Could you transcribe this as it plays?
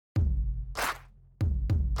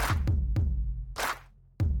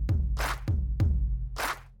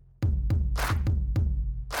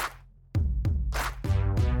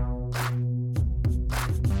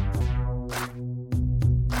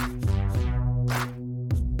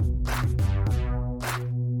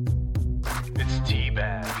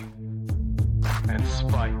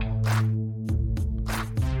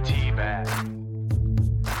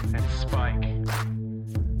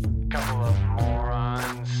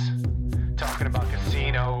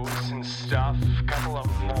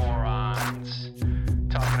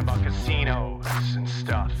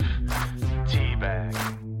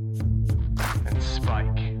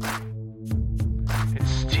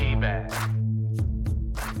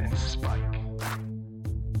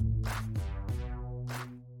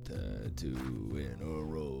tattoo and a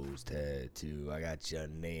rose tattoo. I got your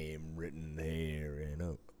name written here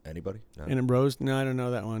and anybody? No. In a rose? No, I don't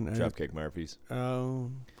know that one. Dropkick Murphys.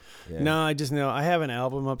 Oh. Yeah. No, I just know. I have an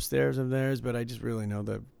album upstairs of theirs, but I just really know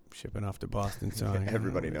the Shipping Off to Boston song.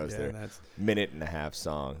 Everybody knows their minute-and-a-half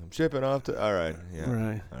song. I'm shipping off to... All right. Yeah.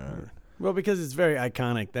 Right. All right. Well, because it's very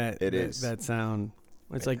iconic, is. That sound.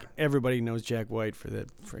 It's like everybody knows Jack White for that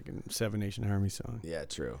freaking Seven Nation Army song. Yeah,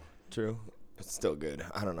 true. It's still good.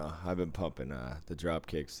 I don't know. I've been pumping the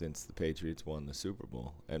Dropkicks since the Patriots won the Super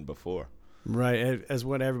Bowl and before. Right, as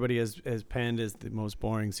what everybody has penned as the most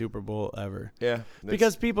boring Super Bowl ever. Yeah.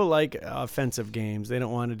 Because people like offensive games. They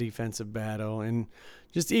don't want a defensive battle. And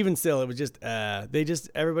just even still, it was just,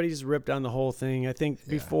 everybody just ripped on the whole thing. I think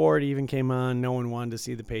before it even came on, no one wanted to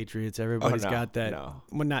see the Patriots. Everybody's got that. No.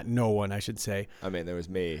 Well, not no one, I should say. I mean, there was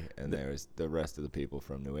me and there was the rest of the people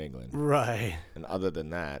from New England. Right. And other than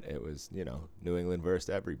that, it was, New England versus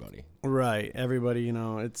everybody. Right. Everybody,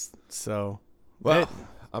 it's so. Well,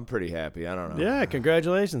 I'm pretty happy. I don't know. Yeah,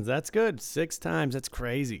 congratulations. That's good. 6 times. That's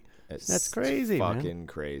crazy. That's crazy, fucking man.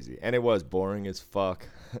 Crazy. And it was boring as fuck.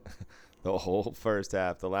 The whole first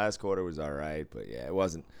half. The last quarter was all right, but yeah, it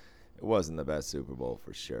wasn't the best Super Bowl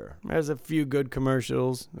for sure. There's a few good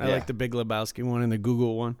commercials. I like the Big Lebowski one and the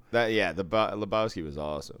Google one. The Lebowski was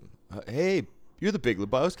awesome. Hey, you're the Big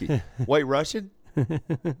Lebowski. White Russian?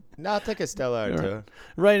 No, I'll take a Stella Artois.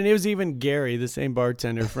 Right, and it was even Gary, the same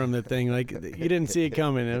bartender from the thing. Like, you didn't see it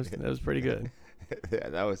coming. That was pretty good. Yeah,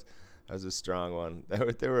 that was a strong one.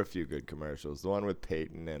 There were a few good commercials. The one with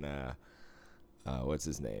Peyton and what's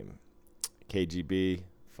his name? KGB.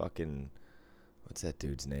 Fucking, what's that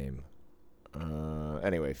dude's name?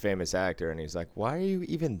 Anyway, famous actor, and he's like, "Why are you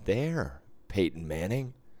even there, Peyton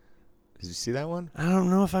Manning?" Did you see that one? I don't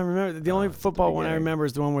know if I remember. The only football one I remember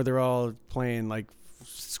is the one where they're all playing like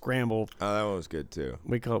scramble. Oh, that one was good too.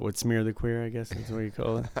 We call it Smear the Queer, I guess is what you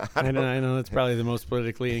call it. I know that's probably the most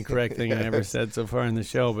politically incorrect thing I ever said so far in the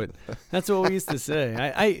show, but that's what we used to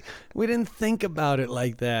say. We didn't think about it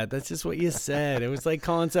like that. That's just what you said. It was like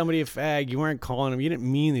calling somebody a fag. You weren't calling him. You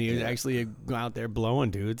didn't mean that he was actually out there blowing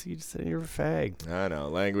dudes. You just said you're a fag. I know.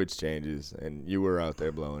 Language changes, and you were out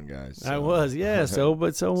there blowing guys. So. I was, yeah. So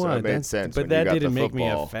what? So it made sense. But that didn't make me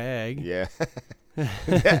a fag. Yeah.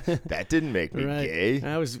 That didn't make me gay.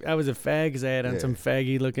 I was a fag because I had on some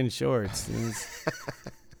faggy looking shorts.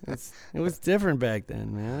 It was different back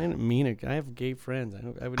then, man. I didn't mean it. I have gay friends.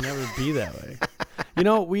 I would never be that way.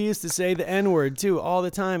 We used to say the N-word too all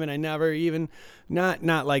the time, and I never even not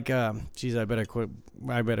like geez, I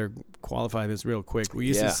better qualify this real quick. We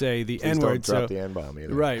used to say the N-word. Don't drop the N-bomb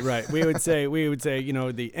either. Right. We would say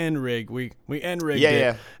the N-rig. We N-rigged it.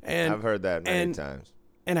 Yeah. And I've heard that many times.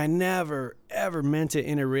 And I never, ever meant it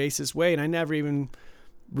in a racist way. And I never even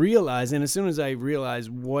realized. And as soon as I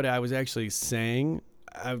realized what I was actually saying,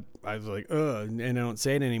 I was like, ugh, and I don't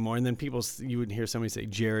say it anymore. And then you would hear somebody say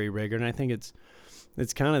Jerry Rigger. And I think it's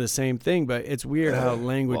kind of the same thing. But it's weird how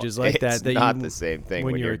language is like that. It's not the same thing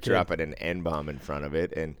when you're dropping an N-bomb in front of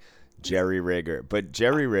it and Jerry Rigger. But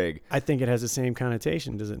Jerry Rig. I think it has the same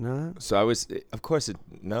connotation, does it not? So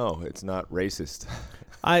no, it's not racist.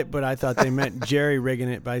 But I thought they meant Jerry rigging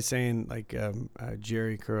it by saying like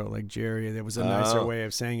Jerry curl, like Jerry. There was a nicer way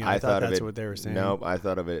of saying it. I thought that's what they were saying. Nope, I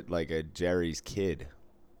thought of it like a Jerry's kid.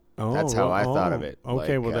 That's how I thought of it.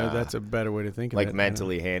 Okay, that's a better way to think of it. Like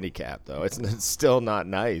mentally handicapped, though. It's still not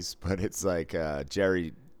nice, but it's like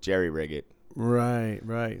Jerry rig it. Right.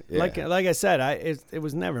 Yeah. Like I said, it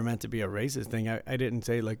was never meant to be a racist thing. I didn't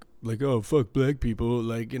say like oh fuck black people.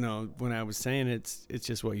 Like when I was saying it's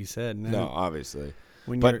just what you said. No, obviously.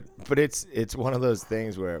 But it's one of those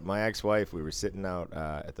things where my ex-wife, we were sitting out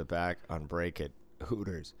at the back on break at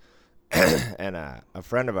Hooters, and a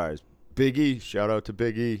friend of ours, Biggie, shout out to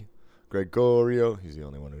Biggie, Gregorio, he's the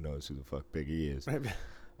only one who knows who the fuck Biggie is.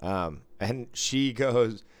 And she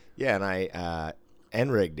goes, yeah, and I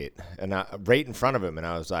N-rigged it, and right in front of him, and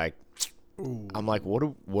I was like, ooh. I'm like, what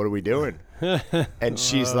are we doing? And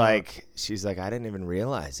she's like, I didn't even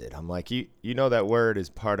realize it. I'm like, you know that word is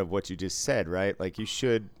part of what you just said, right? Like you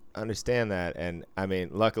should understand that. And I mean,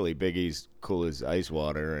 luckily Biggie's cool as ice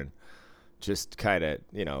water and just kind of,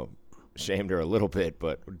 shamed her a little bit,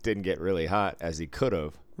 but didn't get really hot as he could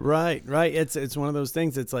have. Right. It's one of those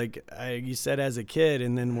things. It's like you said as a kid,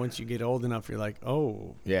 and then once you get old enough, you're like,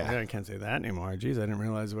 oh, yeah, I can't say that anymore. Jeez, I didn't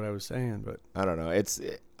realize what I was saying. But I don't know.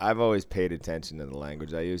 I've always paid attention to the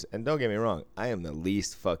language I use, and don't get me wrong, I am the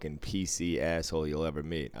least fucking PC asshole you'll ever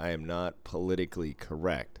meet. I am not politically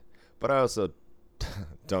correct, but I also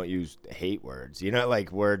don't use hate words.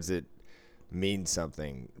 Like words that mean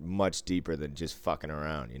something much deeper than just fucking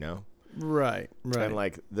around. Right. And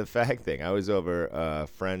like the fact thing, I was over a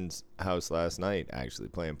friend's house last night actually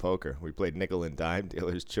playing poker. We played nickel and dime,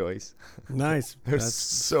 dealer's choice. Nice. It was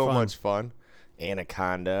so much fun.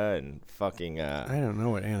 Anaconda and fucking I don't know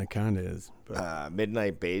what Anaconda is. But.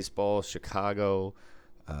 Midnight Baseball, Chicago.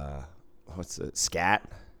 What's it? Scat.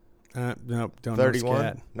 No, don't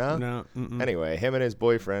 31? know Scat. No. Anyway, him and his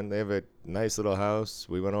boyfriend, they have a nice little house.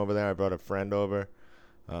 We went over there. I brought a friend over.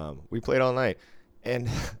 We played all night. And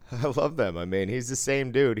I love them. I mean, he's the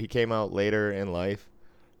same dude. He came out later in life.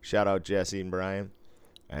 Shout out Jesse and Brian.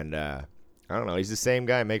 And I don't know. He's the same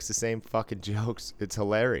guy. Makes the same fucking jokes. It's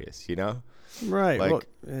hilarious, you know? Right. Like, well,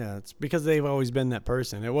 yeah, it's because they've always been that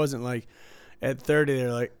person. It wasn't like at 30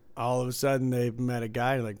 they're like all of a sudden they've met a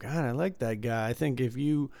guy like, God, I like that guy. I think if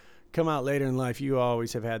you come out later in life, you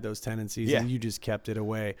always have had those tendencies and you just kept it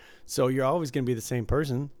away. So you're always going to be the same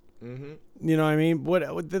person. Mm-hmm. You know what I mean?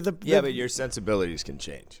 Yeah, but your sensibilities can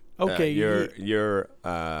change. Okay. Your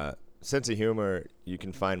sense of humor, you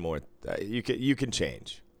can find more. You can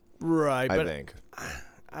change. Right. I think.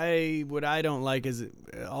 What I don't like is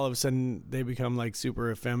all of a sudden they become like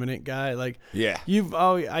super effeminate guy. Like, you've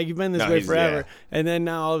been this way forever, and then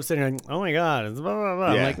now all of a sudden you're like, oh my God, it's blah blah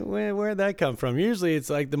blah. Yeah. I'm like, where'd that come from? Usually it's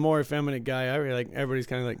like the more effeminate guy. Everybody's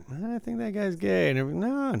kind of like, I think that guy's gay, and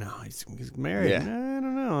no, he's married. Yeah. I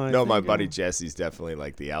don't know. My buddy Jesse's definitely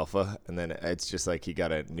like the alpha, and then it's just like he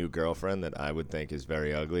got a new girlfriend that I would think is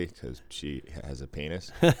very ugly because she has a penis.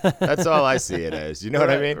 That's all I see it as. You know what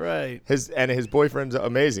I mean? Right. His boyfriend's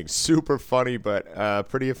amazing, super funny, but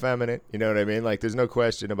pretty effeminate. You know what I mean? Like, there's no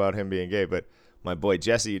question about him being gay. But my boy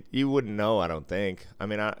Jesse, you wouldn't know, I don't think. I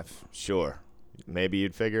mean, sure, maybe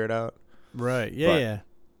you'd figure it out. Right? Yeah.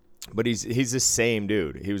 But he's the same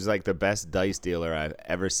dude. He was like the best dice dealer I've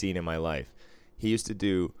ever seen in my life. He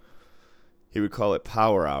would call it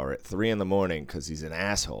power hour at 3 a.m. because he's an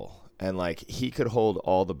asshole. And like, he could hold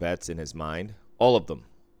all the bets in his mind, all of them.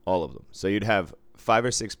 So you'd have 5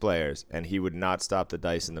 or 6 players, and he would not stop the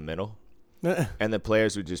dice in the middle. And the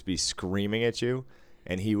players would just be screaming at you,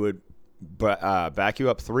 and he would back you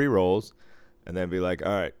up 3 rolls, and then be like,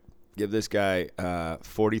 all right, give this guy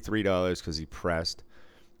 $43 because he pressed.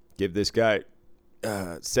 Give this guy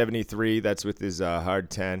 $73. That's with his hard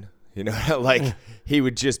 10. You know, like he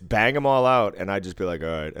would just bang them all out, and I'd just be like, all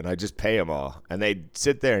right, and I'd just pay them all. And they'd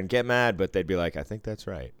sit there and get mad, but they'd be like, I think that's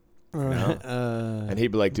right. You know? And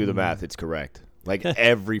he'd be like, do the math, it's correct. Like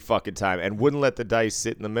every fucking time, and wouldn't let the dice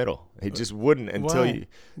sit in the middle. He just wouldn't until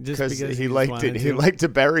because he liked it. He liked to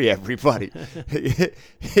bury everybody.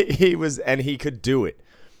 He could do it.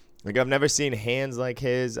 Like, I've never seen hands like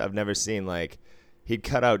his. I've never seen like he'd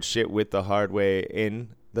cut out shit with the hard way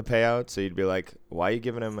in the payout. So you'd be like, why are you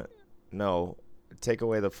giving him? No, take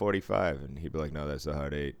away the 45, and he'd be like, no, that's the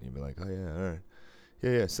hard 8. And you'd be like, oh yeah, all right.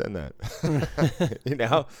 Yeah, send that. You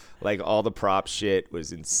know, like all the prop shit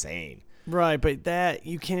was insane. Right, but that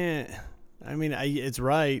you can't. I mean, it's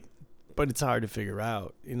right, but it's hard to figure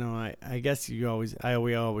out. You know, I guess we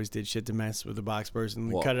always did shit to mess with the box person.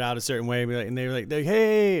 We cut it out a certain way, and they were like,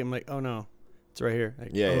 hey, I'm like, oh no, it's right here.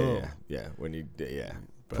 Like, yeah. When you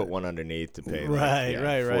put one underneath to pay, right,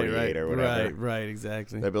 48 or whatever. Right,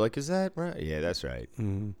 exactly. They'd be like, is that right? Yeah, that's right.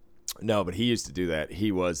 Mm-hmm. No, but he used to do that.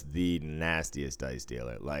 He was the nastiest dice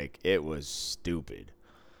dealer. Like, it was stupid.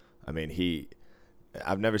 I mean,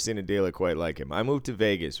 I've never seen a dealer quite like him. I moved to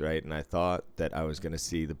Vegas, right? And I thought that I was going to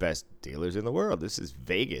see the best dealers in the world. This is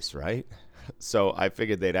Vegas, right? So I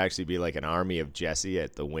figured they'd actually be like an army of Jesse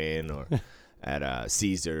at the Wynn or at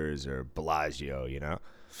Caesars or Bellagio, you know?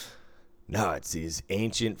 No, it's these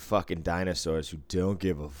ancient fucking dinosaurs who don't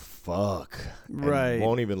give a fuck. Right.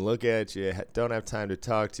 Won't even look at you. Don't have time to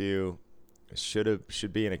talk to you.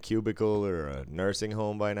 Should be in a cubicle or a nursing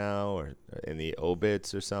home by now, or in the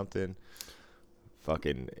obits or something.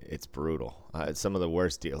 Fucking, it's brutal. It's some of the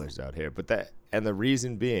worst dealers out here. And the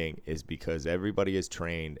reason being is because everybody is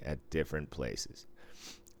trained at different places.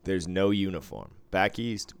 There's no uniform. Back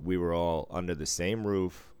east, we were all under the same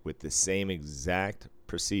roof with the same exact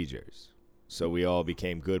procedures. So we all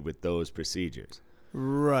became good with those procedures.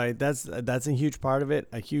 Right. That's a huge part of it.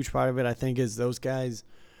 A huge part of it, I think, is those guys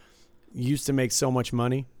used to make so much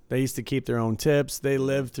money. They used to keep their own tips. They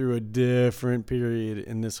lived through a different period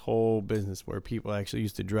in this whole business where people actually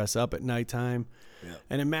used to dress up at nighttime. Yeah.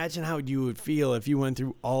 And imagine how you would feel if you went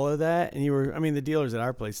through all of that and the dealers at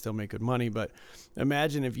our place still make good money, but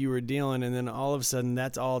imagine if you were dealing and then all of a sudden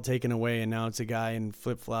that's all taken away and now it's a guy in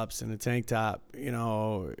flip-flops and a tank top, you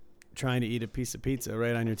know, trying to eat a piece of pizza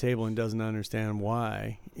right on your table and doesn't understand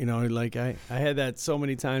why. You know, like I had that so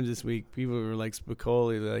many times this week. People were like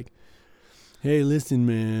Spicoli, like, hey, listen,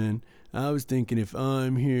 man, I was thinking if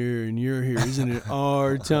I'm here and you're here, isn't it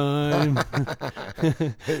our time?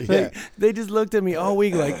 Like, they just looked at me all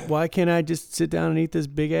week like, why can't I just sit down and eat this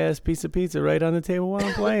big-ass piece of pizza right on the table while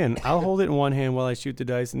I'm playing? I'll hold it in one hand while I shoot the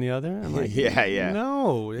dice in the other. I'm like,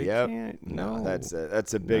 no, they can't. No, that's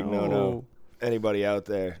a big no-no. Anybody out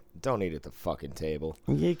there, don't eat at the fucking table.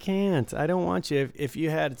 You can't. I don't want you. If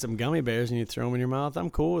you had some gummy bears and you throw them in your mouth,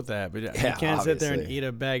 I'm cool with that. But you can't sit there and eat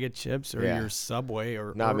a bag of chips or your Subway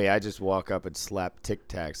or. Not me. I just walk up and slap Tic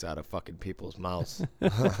Tacs out of fucking people's mouths.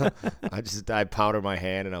 I powder my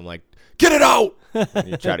hand and I'm like, get it out! And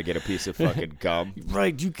you try to get a piece of fucking gum.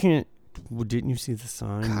 Right. You can't. Well, didn't you see the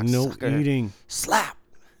sign? No eating. Slap.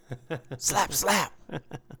 Slap, slap.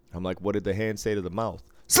 I'm like, what did the hand say to the mouth?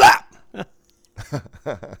 Slap! I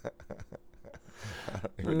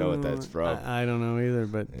don't even know what that's from. I don't know either,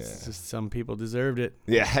 but it's just some people deserved it.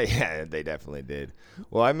 Yeah, they definitely did.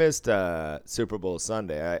 Well, I missed Super Bowl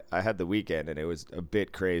Sunday. I had the weekend, and it was a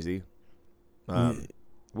bit crazy.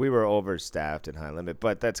 We were overstaffed in High Limit,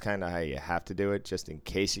 but that's kind of how you have to do it, just in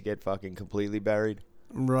case you get fucking completely buried.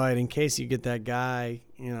 Right, in case you get that guy.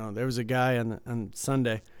 There was a guy on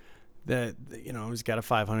Sunday that he's got a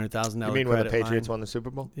 $500,000. You mean when the Patriots won the Super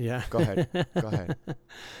Bowl? Yeah. Go ahead.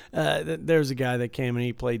 There's a guy that came and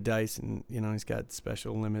he played dice, and he's got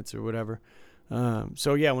special limits or whatever.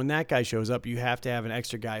 So yeah, when that guy shows up, you have to have an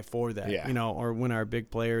extra guy for that. Yeah. Or when our big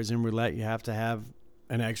players in roulette, you have to have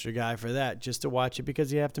an extra guy for that just to watch it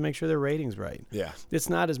because you have to make sure their rating's right. Yeah. It's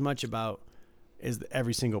not as much about is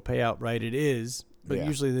every single payout right. It is. But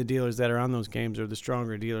usually the dealers that are on those games are the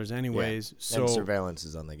stronger dealers anyways. Yeah. And surveillance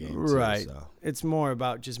is on the game right. too, so. It's more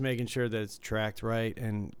about just making sure that it's tracked right,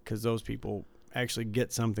 and because those people actually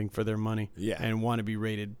get something for their money and want to be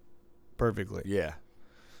rated perfectly. Yeah.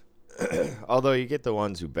 Although you get the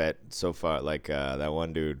ones who bet so far, like that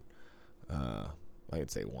one dude, I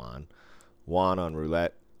could say Juan on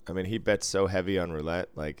roulette. I mean, he bets so heavy on roulette.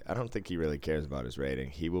 Like, I don't think he really cares about his rating.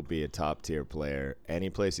 He will be a top-tier player any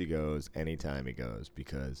place he goes, anytime he goes,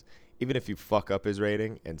 because even if you fuck up his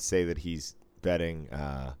rating and say that he's betting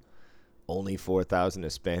only $4,000 to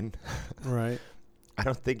spin, right? I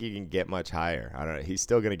don't think he can get much higher. I don't know. He's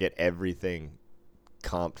still going to get everything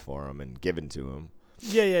comped for him and given to him.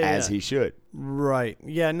 As he should. Right.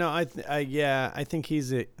 Yeah. No. I think he's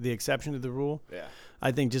the exception to the rule. Yeah.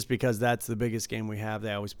 I think just because that's the biggest game we have,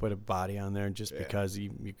 they always put a body on there just because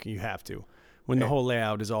you have to. When the whole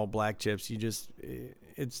layout is all black chips,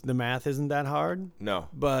 the math isn't that hard. No.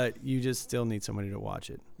 But you just still need somebody to watch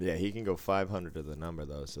it. Yeah, he can go 500 to the number,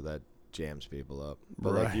 though, so that jams people up.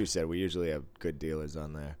 But right. like you said, we usually have good dealers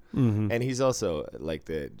on there. Mm-hmm. And he's also,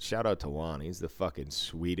 shout out to Juan. He's the fucking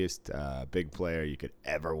sweetest big player you could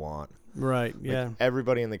ever want. Right, yeah.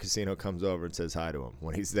 Everybody in the casino comes over and says hi to him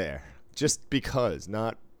when he's there. Just because,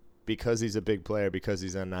 not because he's a big player, because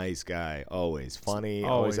he's a nice guy. Always funny,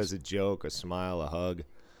 always has a joke, a smile, a hug.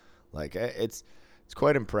 Like, it's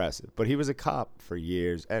quite impressive. But he was a cop for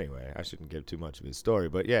years. Anyway, I shouldn't give too much of his story,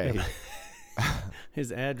 but yeah.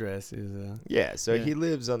 His address is... he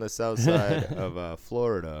lives on the south side of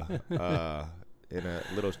Florida in a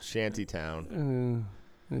little shanty town.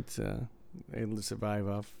 It's able to survive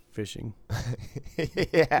off fishing.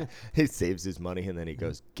 Yeah, he saves his money and then he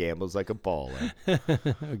goes gambles like a baller.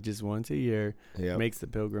 Just once a year, makes the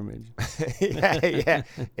pilgrimage. yeah,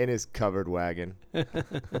 in his covered wagon.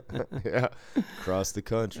 Across the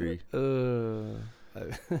country.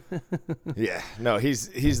 Yeah, no,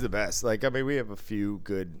 he's the best. Like, I mean, we have a few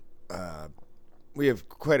good. We have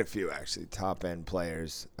quite a few actually top end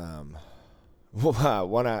players. My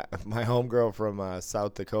homegirl from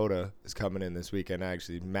South Dakota is coming in this weekend.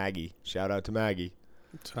 Actually, Maggie. Shout out to Maggie.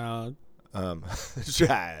 Child.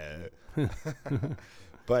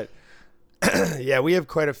 But yeah, we have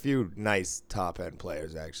quite a few nice top end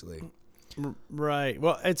players actually. Right.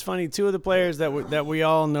 Well, it's funny. Two of the players that we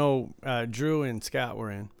all know, Drew and Scott,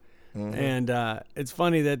 were in. Mm-hmm. And it's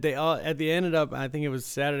funny that they all ended up, I think it was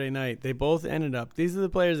Saturday night, they both ended up, these are the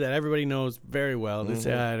players that everybody knows very well. They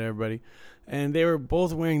say hi to everybody. And they were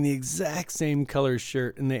both wearing the exact same color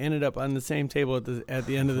shirt, and they ended up on the same table at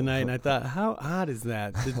the end of the night. And I thought, how odd is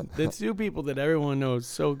that? The two people that everyone knows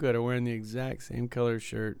so good are wearing the exact same color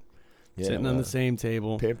shirt, sitting on the same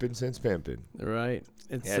table. Pimping since pimping. Right.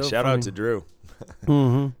 It's shout out to Drew.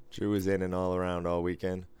 Mm-hmm. Drew was in and all around all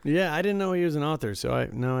weekend. Yeah, I didn't know he was an author, so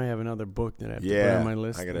now I have another book that I have to put on my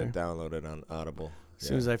list. I got to download it on Audible. As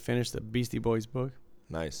soon as I finish the Beastie Boys book.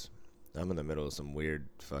 Nice. I'm in the middle of some weird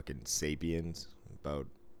fucking Sapiens about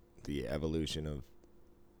the evolution of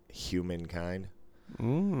humankind.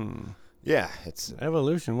 Yeah, it's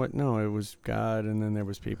evolution. What? No, it was God, and then there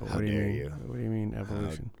was people. How dare you? What do you mean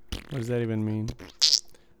evolution? What does that even mean?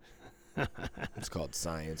 It's called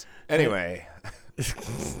science. Anyway.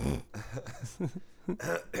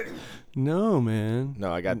 No, man.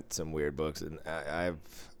 No, I got some weird books, and I have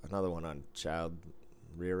another one on child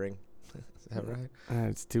rearing. Is that right?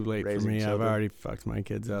 It's too late Raising for me. children. I've already fucked my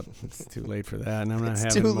kids up. It's too late for that, and I'm not It's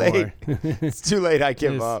having too more. late. It's too late. I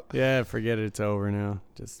give up. Yeah, forget it. It's over now.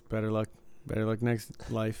 Just better luck. Better luck next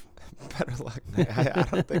life. Better luck. I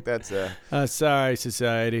don't think that's Sorry,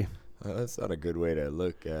 society. that's not a good way to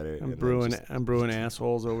look at it. I'm brewing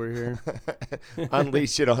assholes over here.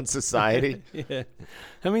 Unleash it on society. Yeah,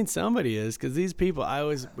 I mean somebody is, because these people.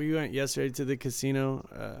 We went yesterday to the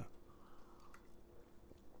casino.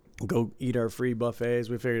 Go eat our free buffets.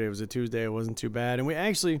 We figured it was a Tuesday. It wasn't too bad, and we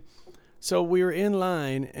were in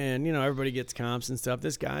line, and everybody gets comps and stuff.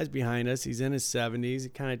 This guy's behind us. He's in his 70s. He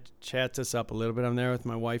kind of chats us up a little bit. I'm there with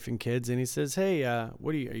my wife and kids, and he says, "Hey, are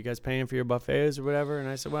you guys paying for your buffets or whatever?" And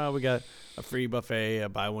I said, "Well, we got a free buffet,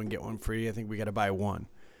 buy one get one free. I think we got to buy one."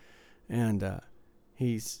 And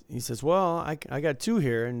he says, "Well, I got two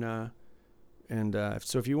here, and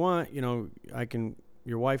so if you want, your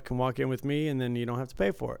wife can walk in with me, and then you don't have to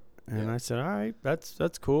pay for it." And I said, "All right,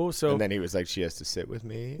 that's cool." So and then he was like, "She has to sit with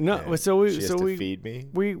me." No, she has to feed me.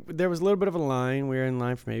 There was a little bit of a line. We were in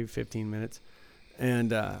line for maybe 15 minutes,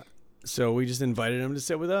 and so we just invited him to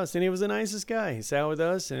sit with us. And he was the nicest guy. He sat with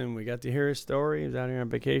us, and we got to hear his story. He was out here on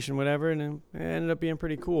vacation, whatever, and it ended up being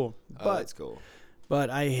pretty cool. Oh, that's cool. But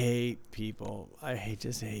I hate people.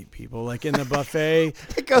 Just hate people. Like in the buffet.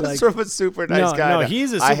 It goes from a super nice guy. No,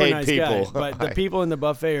 he's a super nice guy. People. But the people in the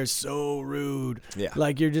buffet are so rude. Yeah.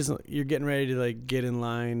 Like you're getting ready to like get in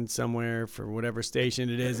line somewhere for whatever station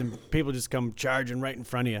it is, and people just come charging right in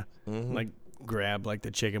front of you. Mm-hmm. Like grab like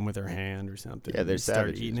the chicken with their hand or something. Yeah, they're start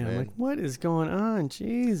savages, eating it. man. I'm like, what is going on?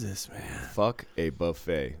 Jesus, man. Fuck a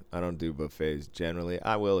buffet. I don't do buffets generally.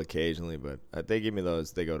 I will occasionally, but they give me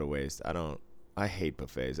those. They go to waste. I hate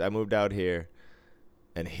buffets. I moved out here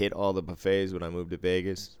and hit all the buffets when I moved to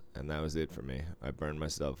Vegas, and that was it for me. I burned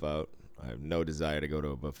myself out. I have no desire to go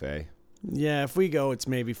to a buffet. Yeah, if we go, it's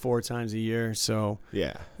maybe 4 times a year, so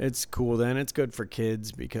yeah, it's cool then. It's good for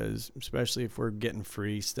kids, because especially if we're getting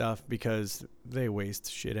free stuff, because they waste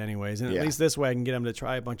shit anyways. And at least this way I can get them to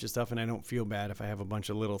try a bunch of stuff, and I don't feel bad if I have a bunch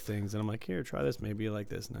of little things, and I'm like, here, try this. Maybe you like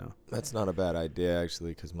this now. That's not a bad idea,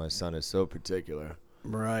 actually, because my son is so particular.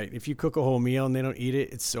 Right. If you cook a whole meal and they don't eat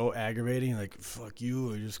it, it's so aggravating. Like, fuck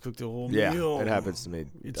you, I just cooked a whole meal. Yeah, it happens to me.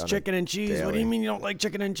 It's chicken and cheese. Daily. What do you mean you don't like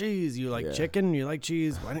chicken and cheese? You like chicken, you like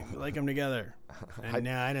cheese. Why don't you like them together? And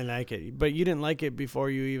I didn't like it. But you didn't like it before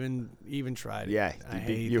you even tried it. Yeah,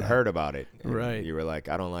 you heard about it. Right. You were like,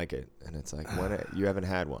 I don't like it. And it's like, you haven't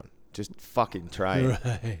had one. Just fucking try it.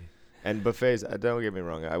 Right. And buffets, don't get me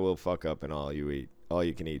wrong, I will fuck up an all you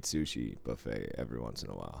can eat sushi buffet every once in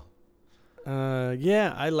a while.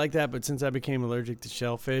 Yeah, I like that, but since I became allergic to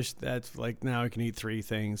shellfish, that's like now I can eat 3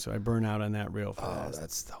 things, so I burn out on that real fast. Oh,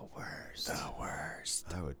 that's the worst. The worst.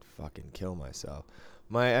 I would fucking kill myself.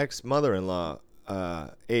 My ex-mother-in-law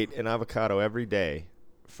ate an avocado every day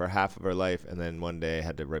for half of her life, and then one day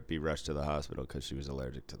had to be rushed to the hospital because she was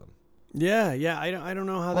allergic to them. Yeah, I don't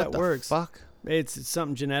know how that works. What the fuck? It's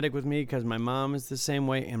something genetic with me, because my mom is the same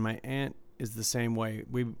way, and my aunt is the same way.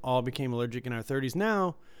 We all became allergic in our 30s.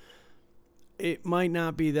 Now, it might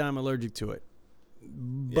not be that I'm allergic to it,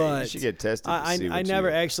 but you should get tested. I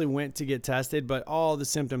never actually went to get tested, but all the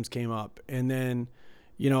symptoms came up, and then,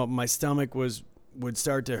 my stomach would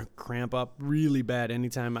start to cramp up really bad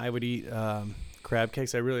anytime I would eat crab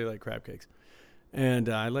cakes. I really like crab cakes, and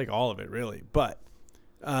I like all of it really, but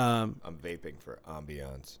I'm vaping for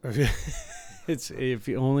ambiance. It's if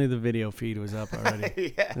only the video feed was up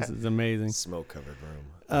already. Yeah. This is amazing. Smoke covered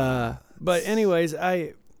room. But anyways,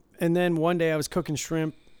 and then one day I was cooking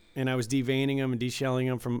shrimp, and I was deveining them and deshelling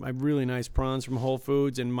them from really nice prawns from Whole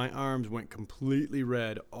Foods, and my arms went completely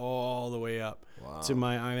red all the way up to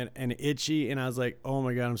my arm and itchy, and I was like, oh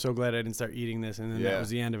my God, I'm so glad I didn't start eating this. And then that was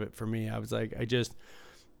the end of it for me. I was like,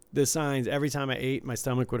 the signs, every time I ate, my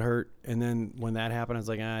stomach would hurt, and then when that happened, I was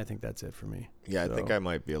like, I think that's it for me. Yeah, so. I think I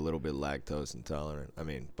might be a little bit lactose intolerant.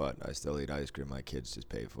 But I still eat ice cream. My kids just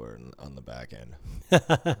pay for it on the back end.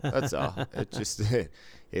 That's all. It just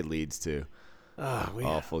it leads to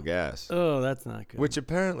awful gas. Oh, that's not good. Which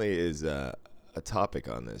apparently is a topic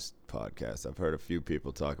on this podcast. I've heard a few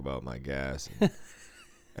people talk about my gas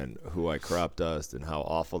and who I crop dust and how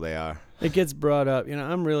awful they are. It gets brought up.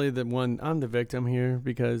 I'm really I'm the victim here,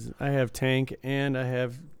 because I have Tank and I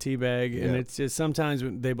have Teabag, and it's just sometimes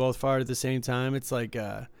when they both fart at the same time. It's like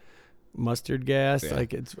mustard gas. Yeah.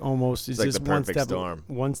 Like it's almost it's like just the perfect storm.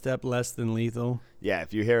 one step less than lethal. Yeah,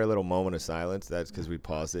 if you hear a little moment of silence, that's because we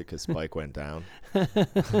paused it because Spike went down.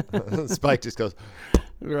 Spike just goes.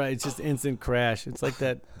 Right, it's just instant crash. It's like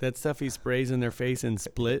that stuff he sprays in their face and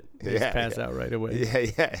Split. They just pass out right away.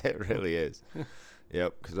 Yeah, it really is.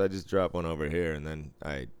 Yep, because I just dropped one over here, and then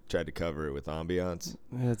I tried to cover it with ambiance.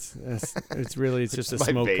 It's really just a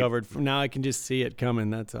smoke covered. Now I can just see it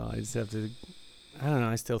coming. That's all. I just have to. I don't know.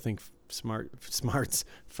 I still think fart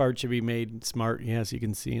should be made smart. Yes, you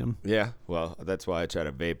can see them. Yeah, well, that's why I try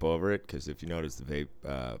to vape over it, because if you notice, the vape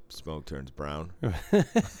smoke turns brown.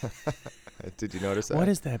 Did you notice that? What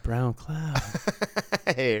is that brown cloud?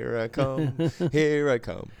 Here I come. Here I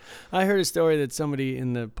come. I heard a story that somebody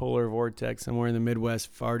in the polar vortex somewhere in the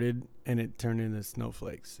Midwest farted and it turned into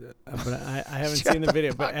snowflakes. But I haven't seen the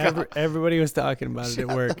video. But everybody was talking about it at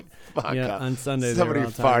work. On Sunday. Somebody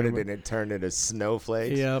farted and it turned into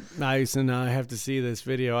snowflakes. Yep. So now I have to see this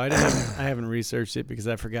video. I haven't researched it because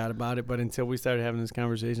I forgot about it. But until we started having this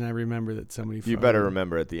conversation, I remember that somebody farted. You better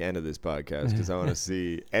remember at the end of this podcast, because I want to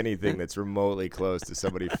see anything that's remotely close to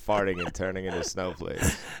somebody farting and turning into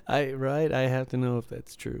snowflakes. I have to know if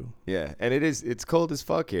that's true. Yeah, and it's cold as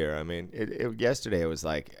fuck here. I mean, yesterday it was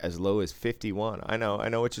like as low as 51. I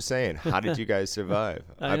know what you're saying. How did you guys survive?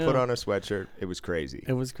 I put on a sweatshirt. It was crazy.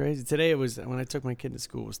 It was crazy. Today it was, when I took my kid to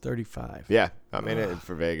school, it was 35. Yeah, I mean,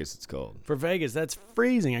 for Vegas it's cold. For Vegas, that's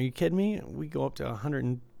freezing. Are you kidding me? We go up to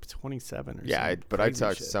 127 or something. Yeah, but I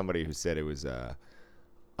talked to somebody who said it was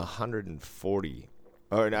 140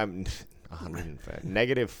 or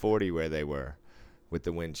negative 40 where they were with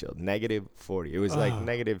the wind chill. Negative 40. It was like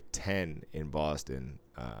negative 10 in Boston.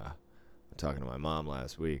 I'm talking to my mom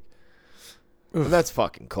last week. Well, that's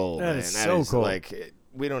fucking cold, man. That is cold. Like,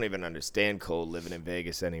 we don't even understand cold living in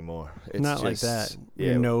Vegas anymore. It's not like that.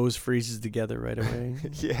 Yeah. Your nose freezes together right away.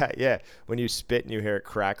 Yeah. When you spit and you hear it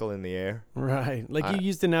crackle in the air. Right. Like you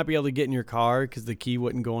used to not be able to get in your car because the key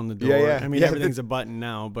wouldn't go in the door. Yeah. I mean, everything's a button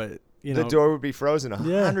now, but... the door would be frozen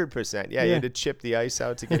 100%. Yeah, you had to chip the ice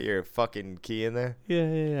out to get your fucking key in there.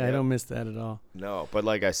 Yeah. I don't miss that at all. No, but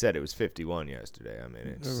like I said, it was 51 yesterday. I mean,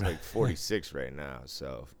 it's like 46 right now.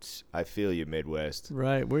 So I feel you, Midwest.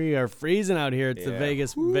 Right, we are freezing out here. It's the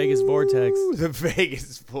Vegas vortex. The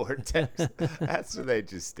Vegas vortex. That's where they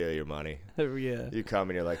just steal your money. Yeah. You come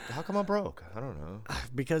and you're like, how come I'm broke? I don't know.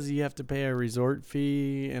 Because you have to pay a resort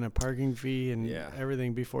fee and a parking fee and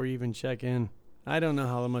everything before you even check in. I don't know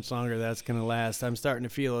how much longer that's going to last. I'm starting to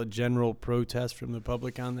feel a general protest from the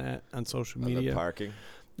public on that, on social media. On the parking?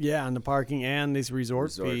 Yeah, on the parking and these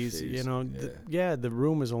resort fees. You know, the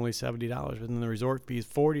room is only $70, but then the resort fee is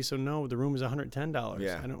 $40. So no, the room is $110.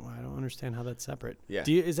 Yeah. I don't understand how that's separate. Yeah.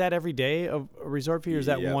 Is that every day of a resort fee, or is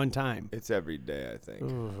that one time? It's every day, I think.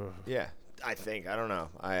 Ugh. Yeah, I think. I don't know.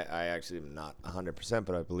 I actually am not 100%,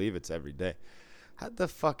 but I believe it's every day.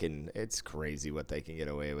 It's crazy what they can get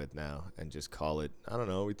away with now and just call it, I don't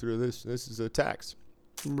know, we threw this is a tax.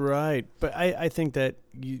 Right. But I think that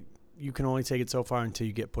you can only take it so far until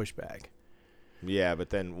you get pushback. Yeah,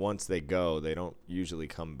 but then once they go, they don't usually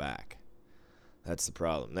come back. That's the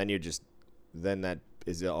problem. Then that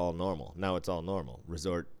is all normal. Now it's all normal.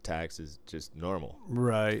 Resort tax is just normal.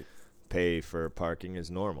 Right. Pay for parking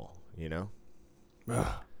is normal, you know?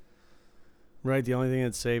 Ugh. Right, the only thing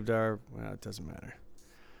that saved it doesn't matter.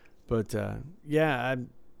 But,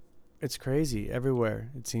 it's crazy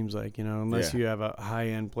everywhere, it seems like, unless you have a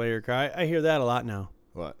high-end player car. I hear that a lot now.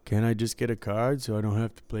 What? Can I just get a card so I don't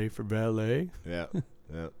have to play for valet? Yeah.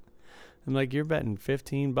 I'm like, you're betting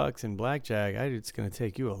 $15 in blackjack. It's going to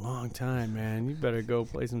take you a long time, man. You better go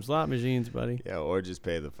play some slot machines, buddy. Yeah, or just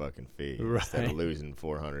pay the fucking fee instead of losing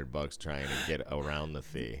 $400 trying to get around the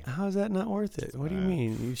fee. How is that not worth it? What do you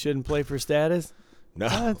mean? You shouldn't play for status?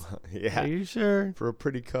 No. Yeah. Are you sure? For a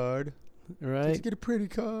pretty card? Right. Did you get a pretty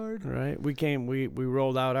card? Right. We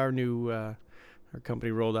rolled out our new... our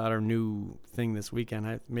company rolled out our new thing this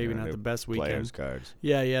weekend. Maybe not the best weekend. Players cards.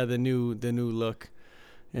 Yeah, the new look.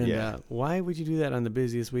 And why would you do that on the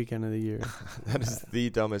busiest weekend of the year? That is the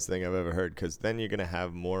dumbest thing I've ever heard, because then you're going to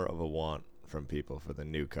have more of a want from people for the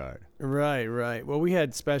new card. Right. Well, we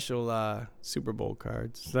had special Super Bowl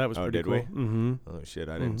cards. So that was pretty cool. Did we? Mm-hmm. Oh, shit.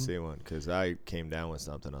 I didn't see one because I came down with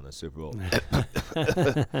something on the Super Bowl.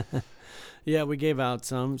 Yeah, we gave out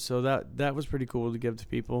some. So that was pretty cool to give to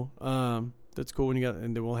people. That's cool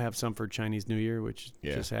and then we'll have some for Chinese New Year, which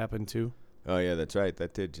just happened too. Oh, yeah, that's right.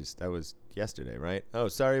 That was yesterday, right? Oh,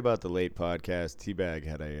 sorry about the late podcast. Teabag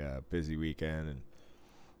had a busy weekend, and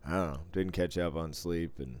I don't know. Didn't catch up on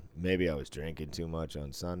sleep, and maybe I was drinking too much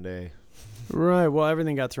on Sunday. Right. Well,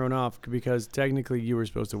 everything got thrown off because technically you were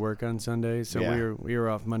supposed to work on Sunday, so we were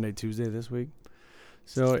off Monday, Tuesday this week.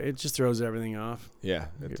 So it just throws everything off. Yeah,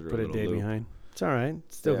 put a day behind. It's all right.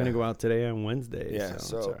 It's still gonna go out today on Wednesday. Yeah,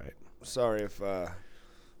 so it's all right. Sorry if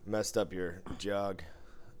messed up your jog.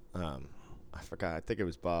 I forgot. I think it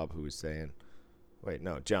was Bob who was saying. Wait,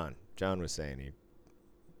 no, John. John was saying he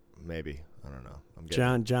maybe. I don't know.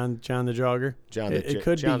 John the jogger. It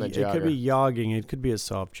could be jogging. It could be a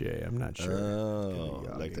soft J. I'm not sure. Oh,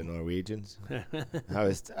 like the Norwegians. I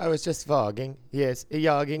was just vogging. Yes,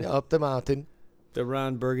 jogging up the mountain. The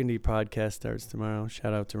Ron Burgundy podcast starts tomorrow.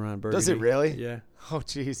 Shout out to Ron Burgundy. Does it really? Yeah. Oh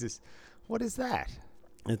Jesus, what is that?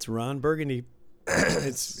 It's Ron Burgundy.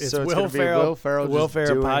 It's so Will Ferrell doing...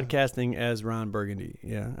 podcasting as Ron Burgundy.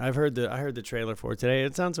 Yeah, I heard the trailer for it today.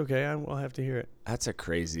 It sounds okay. We'll have to hear it. That's a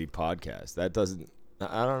crazy podcast. That doesn't.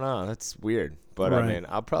 I don't know. That's weird. But right. I mean,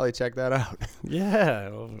 I'll probably check that out. Yeah,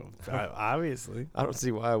 well, obviously. I don't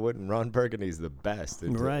see why I wouldn't. Ron Burgundy's the best.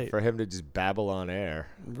 Right. For him to just babble on air.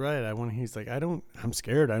 Right. He's like, I'm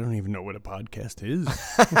scared. I don't even know what a podcast is.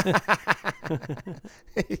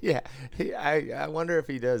 Yeah. I wonder if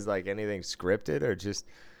he does like anything scripted or just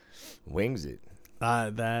wings it.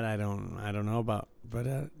 That I don't know about. But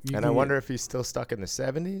I wonder if he's still stuck in the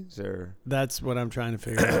 70s or. That's what I'm trying to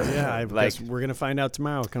figure out. Yeah, I guess we're gonna find out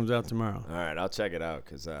tomorrow. It comes out tomorrow. All right, I'll check it out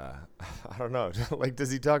because I don't know. Like, does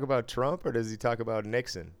he talk about Trump or does he talk about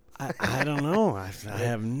Nixon? I don't know. I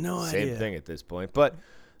have no idea. Same thing at this point, but.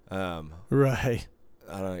 Right.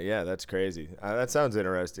 Yeah, that's crazy. That sounds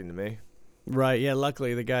interesting to me. Right. Yeah.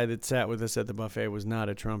 Luckily, the guy that sat with us at the buffet was not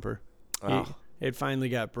a Trumper. Oh. It finally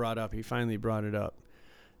got brought up. He finally brought it up.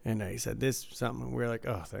 And he said this something. And we were like,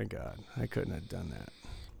 oh, thank God. I couldn't have done that.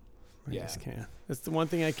 I just can't. That's the one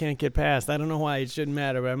thing I can't get past. I don't know why it shouldn't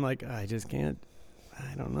matter, but I'm like, I just can't.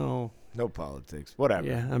 I don't know. No politics. Whatever.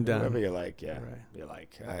 Yeah, I'm done. Whatever you like, yeah. Right. You're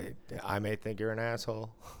like, I may think you're an asshole.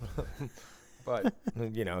 But,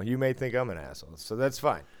 you may think I'm an asshole. So that's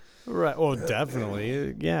fine. Right. Well,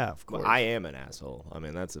 definitely. Yeah, of course. Well, I am an asshole. I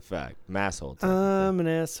mean, that's a fact. Masshole. I'm an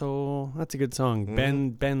asshole. That's a good song. Mm-hmm.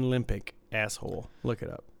 Ben Limpick, Asshole. Look it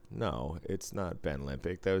up. No, it's not Ben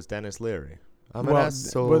Limpick. That was Dennis Leary. I'm an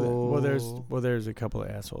asshole. Well, there's a couple of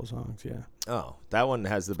asshole songs, yeah. Oh, that one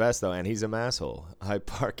has the best, though, and he's a asshole. I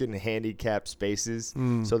park in handicapped spaces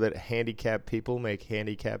so that handicapped people make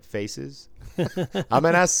handicapped faces. I'm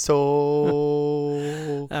an asshole.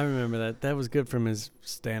 I remember that. That was good from his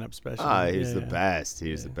stand-up special. He's the best.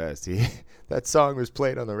 He's the best. That song was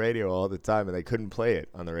played on the radio all the time, and they couldn't play it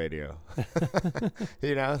on the radio.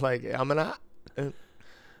 Like, I'm an...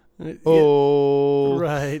 Oh,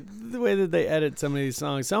 right. The way that they edit some of these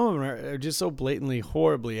songs, some of them are just so blatantly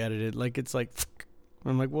horribly edited. Like it's like,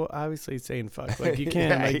 I'm like, well, obviously it's saying fuck. Like you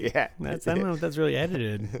can't. I don't know if that's really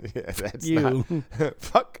edited. Yeah, that's you. Not,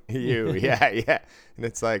 fuck you. Yeah. And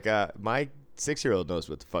it's like my 6-year-old knows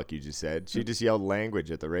what the fuck you just said. She just yelled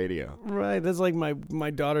language at the radio. Right. That's like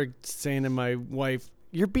my daughter saying to my wife,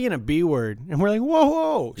 "You're being a B word," and we're like,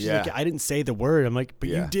 "Whoa!" She's like, "I didn't say the word." I'm like, "But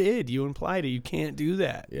you did. You implied it. You can't do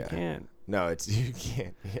that. Yeah. You can't." No, you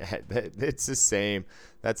can't. Yeah, it's the same.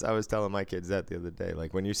 I was telling my kids that the other day.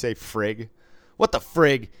 Like when you say "frig," what the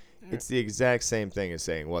frig? It's the exact same thing as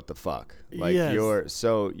saying "what the fuck." Like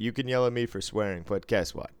so you can yell at me for swearing, but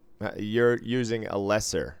guess what? You're using a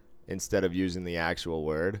lesser instead of using the actual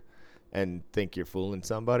word, and think you're fooling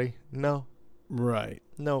somebody. No. Right.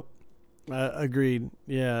 Nope. Agreed.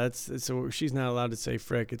 Yeah, so she's not allowed to say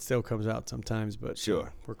frick. It still comes out sometimes, but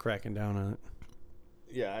sure, we're cracking down on it.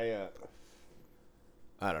 Yeah,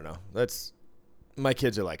 I don't know. My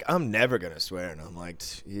kids are like, I'm never gonna swear, and I'm like,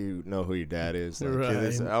 you know who your dad is. Like, right.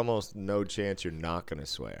 There's almost no chance you're not gonna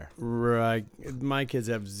swear. Right. My kids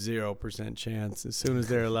have 0% chance. As soon as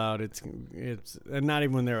they're allowed, it's and not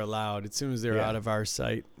even when they're allowed. As soon as they're out of our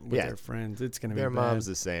sight with their friends, it's gonna be their bad. mom's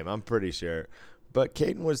the same. I'm pretty sure. But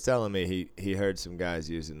Caden was telling me he heard some guys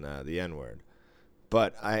using the N-word.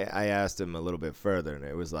 But I asked him a little bit further, and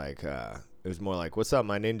it was like, it was more like, what's up,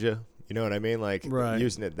 my ninja? You know what I mean? Like,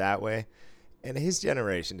 using it that way. And his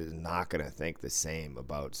generation is not going to think the same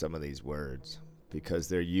about some of these words because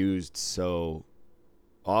they're used so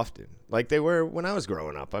often. Like they were when I was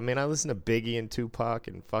growing up. I mean, I listened to Biggie and Tupac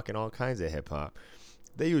and fucking all kinds of hip-hop.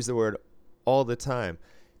 They use the word all the time.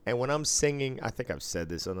 And when I'm singing, I think I've said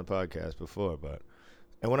this on the podcast before,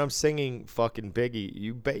 and when I'm singing fucking Biggie,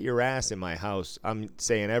 you bet your ass in my house I'm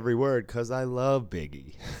saying every word because I love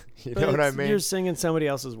Biggie. You know what I mean? You're singing somebody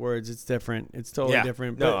else's words. It's different. It's totally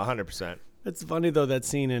different. No, 100%. It's funny though, that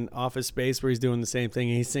scene in Office Space where he's doing the same thing.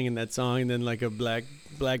 He's singing that song, and then like a black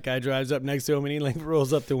guy drives up next to him, and he like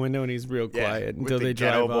rolls up the window, and he's real quiet until they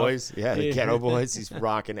drive boys. off. Yeah, the Ghetto Boys. He's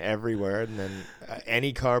rocking everywhere, and then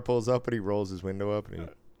any car pulls up, and he rolls his window up, and he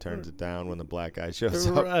turns it down when the black guy shows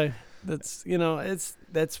up. Right. That's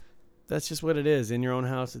that's just what it is. In your own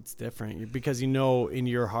house, it's different because you know in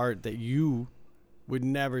your heart that you would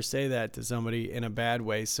never say that to somebody in a bad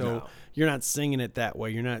way. So you're not singing it that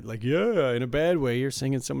way. You're not like, yeah, in a bad way. You're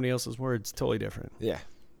singing somebody else's words. Totally different. Yeah.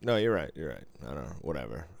 No, you're right. You're right. I don't know.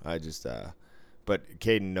 Whatever. I just, but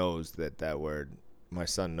Caden knows that word, my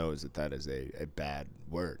son knows that is a bad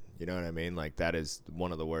word. You know what I mean? Like that is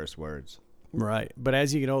one of the worst words. Right. But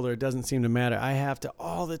as you get older, it doesn't seem to matter. I have to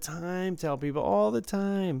all the time tell people all the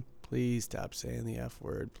time, please stop saying the F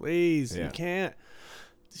word. Please. Yeah. You can't.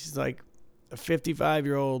 She's like a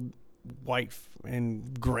 55-year-old wife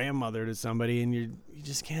and grandmother to somebody, and you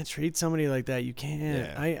just can't treat somebody like that. You can't.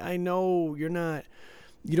 Yeah. I know you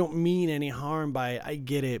don't mean any harm by it. I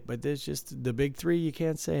get it, but there's just the big three you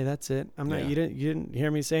can't say. That's it. I'm not. You didn't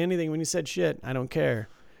hear me say anything when you said shit. I don't care.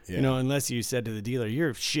 Yeah. You know, unless you said to the dealer, "You're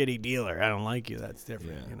a shitty dealer. I don't like you." That's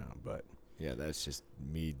different. Yeah. You know, but yeah, that's just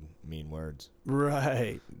mean words.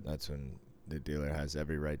 Right. That's when the dealer has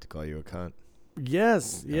every right to call you a cunt.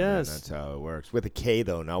 Yes, yes. That's how it works. With a K,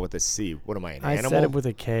 though, not with a C. What am I, an animal? I said it with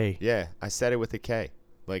a K. Yeah, I said it with a K.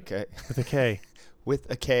 Like with a K. With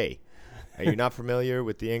a K. Are you not familiar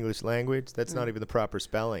with the English language? That's not even the proper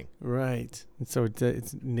spelling. Right. And so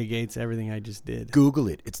it negates everything I just did. Google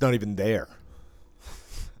it. It's not even there.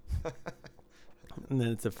 And then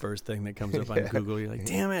it's the first thing that comes up on Google. You're like,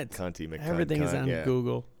 damn it. Cunty McCunt. Everything is on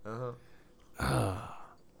Google. Uh-huh.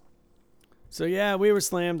 So, yeah, we were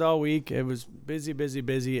slammed all week. It was busy.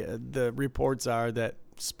 The reports are that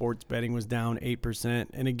sports betting was down 8%.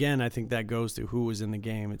 And, again, I think that goes to who was in the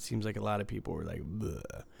game. It seems like a lot of people were like, bleh.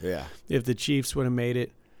 Yeah. If the Chiefs would have made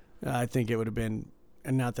it, I think it would have been,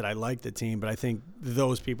 and not that I like the team, but I think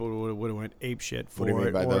those people would have went apeshit for it. What do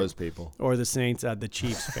you mean by those people? Or the Saints, the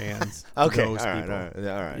Chiefs fans. Okay, all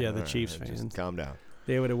right. Yeah, the Chiefs fans. Just calm down.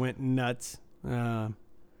 They would have went nuts.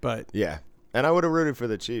 But yeah. And I would have rooted for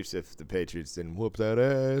the Chiefs if the Patriots didn't whoop that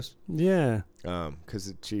ass. Yeah. Because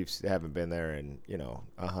the Chiefs haven't been there in,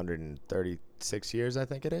 136 years, I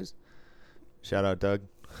think it is. Shout out, Doug.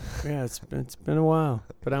 Yeah, it's been a while.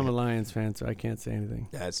 But I'm a Lions fan, so I can't say anything.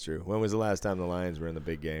 That's true. When was the last time the Lions were in the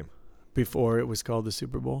big game? Before it was called the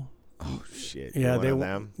Super Bowl. Oh, shit. Yeah, they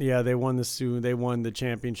won the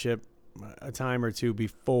championship a time or two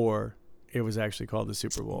before it was actually called the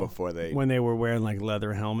Super Bowl. When they were wearing like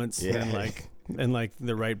leather helmets and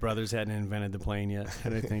the Wright brothers hadn't invented the plane yet.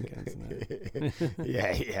 And I think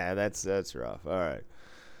yeah, that's rough. All right.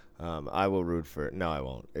 I will root for it. No, I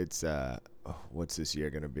won't. It's what's this year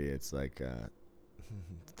going to be? It's like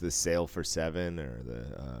the Sail for 7 or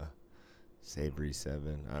the Savory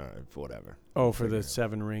 7. I don't know, whatever. Oh, for the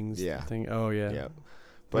 7 rings thing. Oh, yeah. Yeah.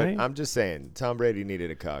 But right? I'm just saying, Tom Brady needed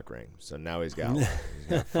a cock ring, so now he's got one. He's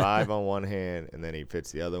got 5 on one hand, and then he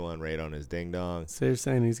fits the other one right on his ding-dong. So you're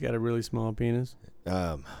saying he's got a really small penis?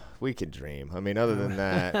 We could dream. I mean, other than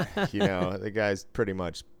that, the guy's pretty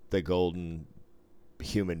much the golden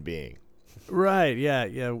human being. Right,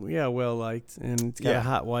 yeah, well-liked, and he's got a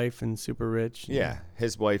hot wife and super rich. Yeah,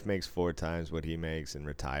 his wife makes 4 times what he makes in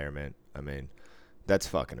retirement. I mean, that's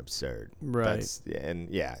fucking absurd. Right.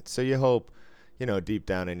 So you hope... deep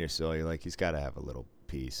down in your soul, you're like, he's got to have a little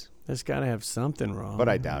piece. There's got to have something wrong. But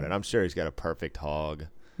I doubt it. I'm sure he's got a perfect hog.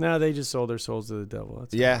 No, they just sold their souls to the devil.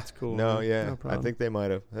 That's cool. No, man. Yeah. No, I think they might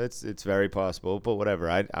have. It's very possible. But whatever.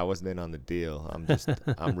 I wasn't in on the deal.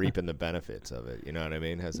 I'm reaping the benefits of it. You know what I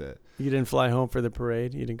mean? You didn't fly home for the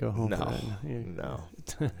parade? You didn't go home for that? No.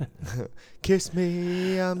 Kiss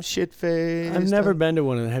me, I'm shit-faced. I've never been to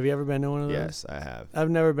one of them. Have you ever been to one of those? Yes, I have. I've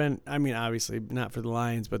never been. I mean, obviously not for the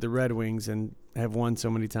Lions, but the Red Wings and have won so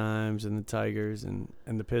many times, and the Tigers and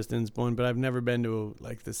the Pistons won, but I've never been to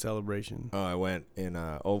the celebration. Oh, I went in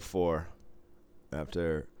 2004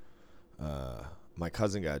 after my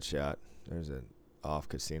cousin got shot. There's an off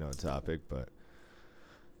casino topic, but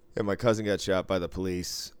my cousin got shot by the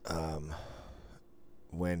police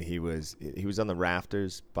when he was on the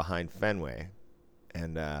rafters behind Fenway,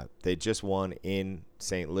 and they just won in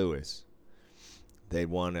St. Louis. They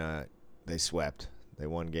swept. They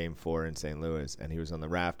won Game 4 in St. Louis, and he was on the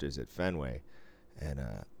rafters at Fenway. And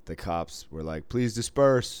the cops were like, please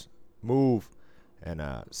disperse, move. And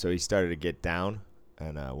so he started to get down,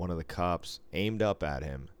 and one of the cops aimed up at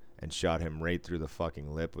him and shot him right through the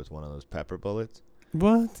fucking lip with one of those pepper bullets.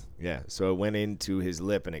 What? Yeah, so it went into his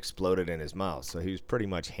lip and exploded in his mouth. So he was pretty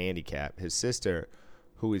much handicapped. His sister,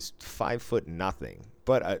 who is 5'0",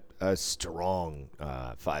 but a strong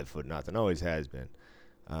 5'0", always has been.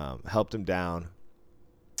 Helped him down.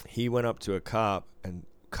 He went up to a cop and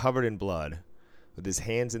covered in blood with his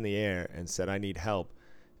hands in the air and said, "I need help."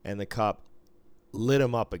 And the cop lit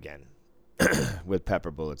him up again with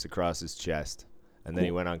pepper bullets across his chest. And then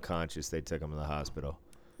he went unconscious. They took him to the hospital.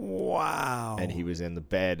 Wow. And he was in the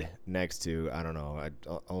bed next to, I don't know,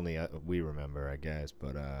 only we remember, I guess.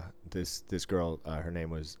 But this girl, her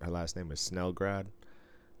last name was Snellgrad.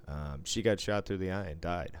 She got shot through the eye and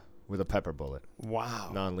died with a pepper bullet. Wow.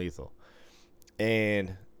 Non-lethal.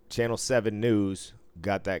 And Channel 7 News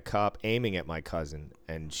got that cop aiming at my cousin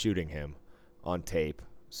and shooting him on tape.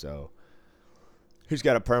 So he's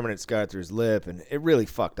got a permanent scar through his lip, and it really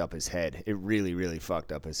fucked up his head. It really, really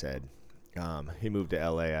fucked up his head. He moved to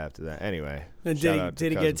L.A. after that. Anyway. And did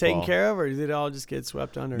he get taken care of, or did it all just get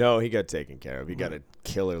swept under? No, he got taken care of. He got a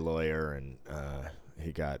killer lawyer, and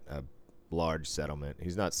he got a large settlement.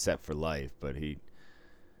 He's not set for life, but he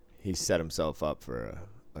set himself up for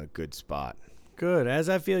a good spot. Good, as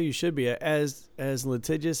I feel you should be. As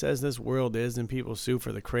litigious as this world is, and people sue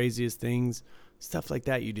for the craziest things, stuff like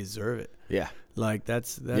that, you deserve it. Yeah. Like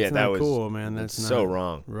that's not cool, man. That's so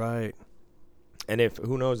wrong. Right. And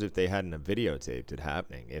who knows if they hadn't have videotaped it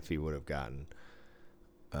happening, if he would have gotten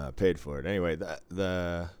paid for it. Anyway,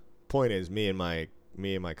 the point is, me and my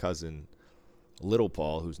cousin, Little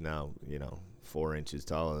Paul, who's now 4 inches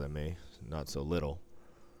taller than me, not so little,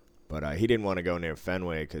 but he didn't want to go near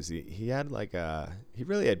Fenway because he had he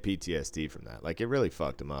really had PTSD from that. Like, it really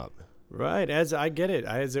fucked him up. Right, as I get it,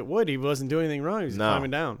 as it would. He wasn't doing anything wrong. He was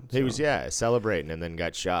climbing down. So. He was celebrating and then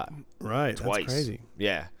got shot. Right, twice. That's crazy.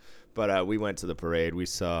 Yeah. But we went to the parade. We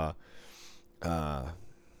saw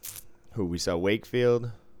we saw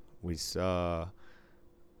Wakefield. We saw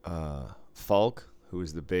Falk, who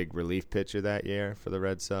was the big relief pitcher that year for the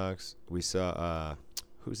Red Sox. We saw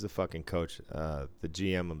who's the fucking coach? The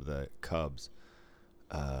GM of the Cubs.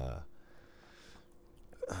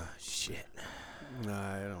 Shit.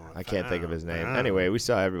 I can't think of his name. Anyway, we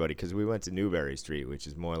saw everybody because we went to Newbury Street, which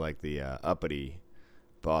is more like the uppity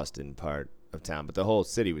Boston part of town, but the whole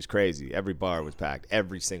city was crazy. Every bar was packed,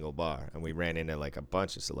 every single bar, and we ran into like a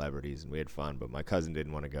bunch of celebrities and we had fun. But my cousin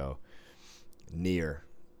didn't want to go near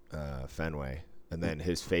Fenway, and then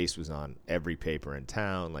his face was on every paper in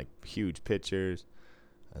town, like huge pictures.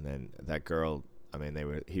 And then that girl,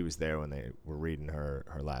 he was there when they were reading her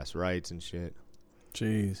last rites and shit.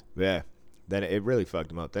 Jeez. Yeah. Then it really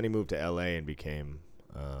fucked him up. Then he moved to L.A. and became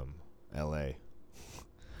L.A.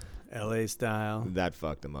 L.A. style. That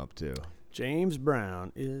fucked him up too. James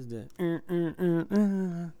Brown is the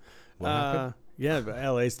What happened? Yeah, but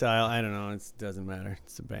LA style, I don't know, it doesn't matter.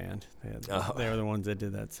 It's a band. They were the ones that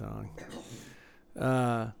did that song.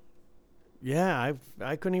 Yeah,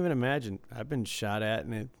 I couldn't even imagine. I've been shot at,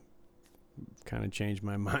 and it kind of changed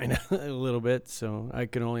my mind a little bit, so I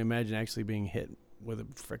can only imagine actually being hit with a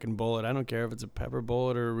freaking bullet. I don't care if it's a pepper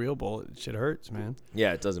bullet or a real bullet. Shit hurts, man.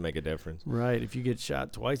 Yeah, it doesn't make a difference. Right. If you get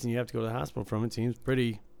shot twice and you have to go to the hospital from it, seems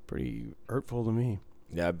pretty hurtful to me.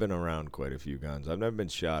 Yeah, I've been around quite a few guns. I've never been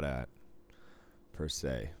shot at, per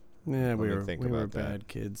se. Yeah, we were bad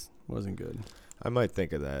kids. Wasn't good. I might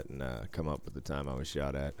think of that and come up with the time I was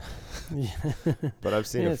shot at. Yeah. But I've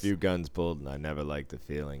seen a few guns pulled, and I never like the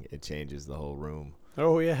feeling. It changes the whole room.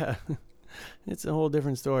 Oh, yeah. It's a whole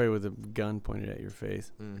different story with a gun pointed at your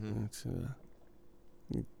face. Mm-hmm. It's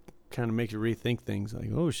it kind of makes you rethink things. Like,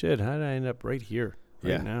 oh, shit, how did I end up right here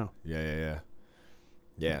now? Yeah.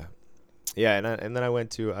 And then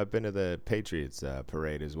I've been to the Patriots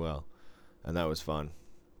parade as well, and that was fun.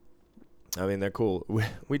 I mean, they're cool.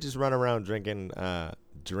 We just run around drinking.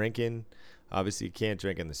 Obviously, you can't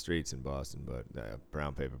drink in the streets in Boston, but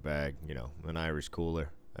brown paper bag, an Irish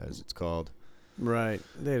cooler, as it's called. Right.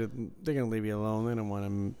 They're gonna leave you alone. They don't want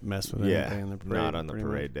to mess with anything on the parade. Not on the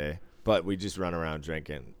parade day. But we just run around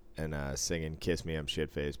drinking and singing "Kiss Me, I'm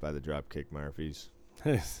Shitfaced" by the Dropkick Murphys.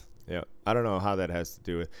 Yeah, I don't know how that has to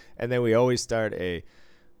do with. And then we always start a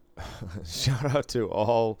shout out to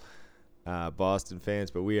all Boston fans,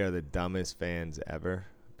 but we are the dumbest fans ever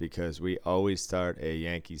because we always start a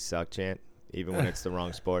Yankees suck chant, even when it's the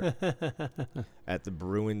wrong sport. At the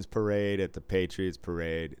Bruins parade, at the Patriots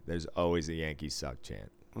parade, there's always a Yankees suck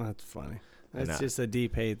chant. That's funny. That's just a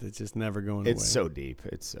deep hate that's just never going away. It's so deep.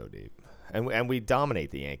 And we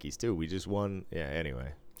dominate the Yankees, too. We just won. Yeah,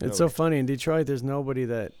 anyway. It's so funny. In Detroit, there's nobody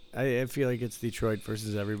that... I feel like it's Detroit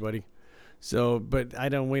versus everybody. So, but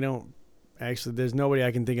we don't Actually, there's nobody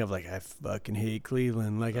I can think of like, I fucking hate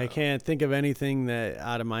Cleveland. Like, I can't think of anything that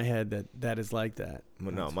out of my head that is like that.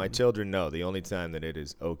 Well, no, my children know the only time that it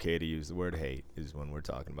is okay to use the word hate is when we're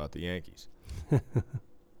talking about the Yankees.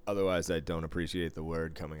 Otherwise, I don't appreciate the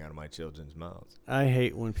word coming out of my children's mouths. I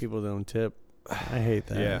hate when people don't tip. I hate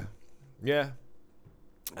that. Yeah. Yeah.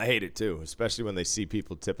 I hate it too, especially when they see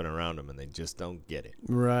people tipping around them and they just don't get it.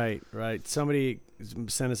 Right. Somebody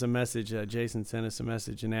sent us a message. Jason sent us a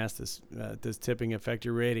message and asked us, does tipping affect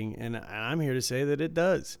your rating? And I'm here to say that it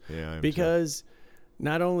does. Yeah. Because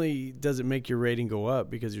not only does it make your rating go up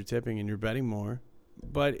because you're tipping and you're betting more,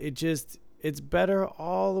 but it's better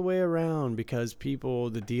all the way around because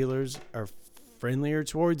the dealers are friendlier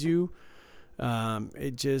towards you.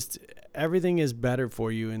 Everything is better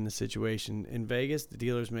for you in the situation. In Vegas, the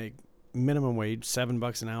dealers make minimum wage,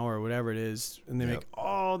 $7 an hour or whatever it is, and they make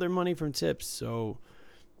all their money from tips. So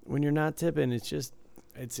when you're not tipping,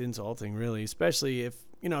 it's insulting, really, especially if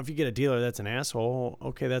you get a dealer that's an asshole.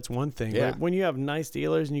 Okay, that's one thing. Yeah. But when you have nice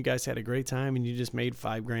dealers and you guys had a great time and you just made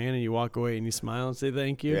 $5,000 and you walk away and you smile and say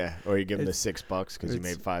thank you. Yeah, or you give them the $6 because you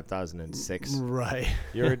made $5,006. Right.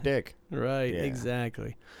 You're a dick. Right. Yeah.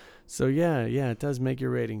 Exactly. So yeah, it does make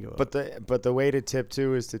your rating go up. But the way to tip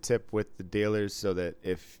too is to tip with the dealers so that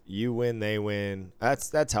if you win, they win.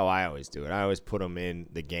 That's how I always do it. I always put them in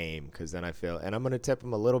the game because then I feel, and I'm gonna tip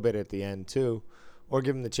them a little bit at the end too, or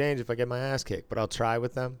give them the change if I get my ass kicked. But I'll try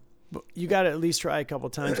with them. But you got to at least try a couple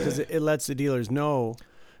times because it lets the dealers know.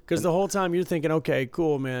 Because the whole time you're thinking, okay,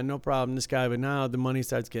 cool, man, no problem, this guy. But now the money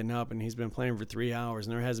starts getting up, and he's been playing for 3 hours,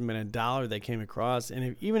 and there hasn't been a dollar that came across.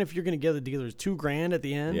 And even if you're going to give the dealers $2,000 at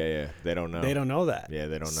the end, they don't know. They don't know that. Yeah,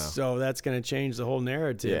 they don't know. So that's going to change the whole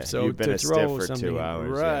narrative. Yeah, so you've been to a throw stiff for 2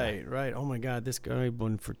 hours. Right. Oh my God, this guy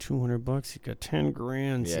won for $200. He got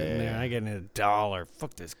 $10,000 sitting there. I get $1.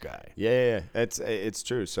 Fuck this guy. Yeah. It's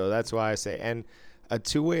true. So that's why I say, and a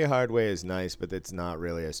two-way hard way is nice, but it's not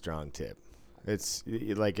really a strong tip. It's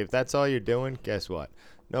like if that's all you're doing, guess what?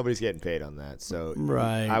 Nobody's getting paid on that. So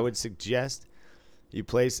right. I would suggest you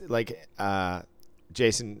place like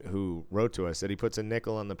Jason, who wrote to us, said he puts a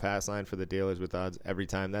nickel on the pass line for the dealers with odds every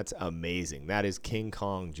time. That's amazing. That is King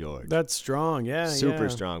Kong George. That's strong. Yeah, super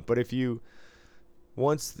strong. But if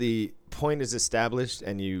once the point is established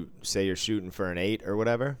and you say you're shooting for an 8 or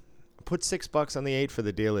whatever, put $6 on the 8 for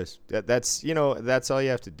the dealers. That's all you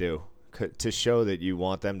have to do. To show that you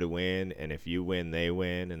want them to win, and if you win, they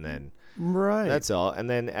win, and then that's all. And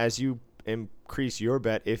then as you increase your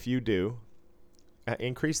bet, if you do,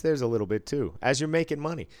 increase theirs a little bit too. As you're making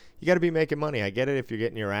money, you got to be making money. I get it. If you're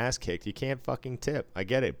getting your ass kicked, you can't fucking tip. I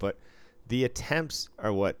get it, but the attempts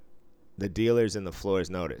are what the dealers and the floors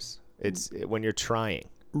notice. It's when you're trying.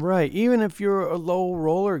 Right. Even if you're a low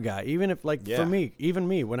roller guy, even if for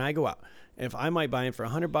me, when I go out. If I might buy in for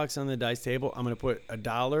 $100 on the dice table, I'm going to put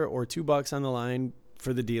 $1 or $2 on the line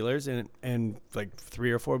for the dealers and like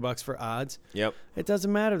 $3 or $4 for odds. Yep. It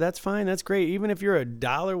doesn't matter. That's fine. That's great. Even if you're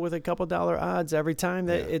 $1 with a couple dollar odds every time,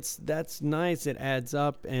 that's nice. It adds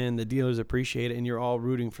up and the dealers appreciate it and you're all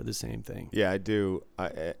rooting for the same thing. Yeah, I do.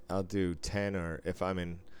 I'll do 10 or if I'm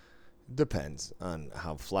in. Depends on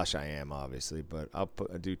how flush I am, obviously, but I'll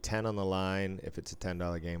do 10 on the line if it's a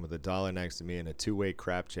 $10 game with $1 next to me and a two-way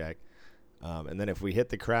crap check. And then if we hit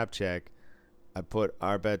the crap check, I put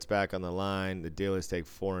our bets back on the line. The dealers take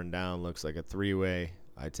 4 and down. Looks like a 3-way.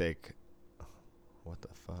 I take what the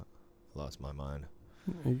fuck? I lost my mind.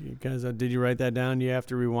 You guys, did you write that down? You have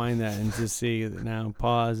to rewind that and just see now.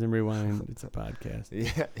 Pause and rewind. It's a podcast.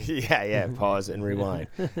 Yeah. Pause and rewind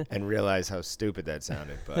and realize how stupid that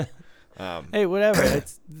sounded. But hey, whatever.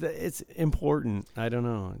 It's important. I don't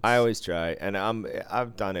know. I always try, and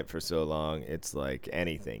I've done it for so long. It's like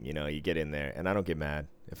anything, you get in there, and I don't get mad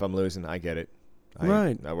if I'm losing. I get it.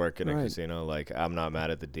 I work in a casino. Like I'm not mad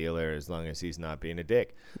at the dealer as long as he's not being a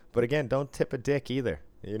dick. But again, don't tip a dick either.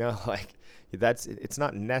 It's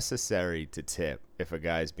not necessary to tip if a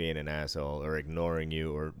guy's being an asshole or ignoring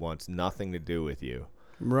you or wants nothing to do with you.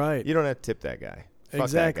 Right. You don't have to tip that guy. Fuck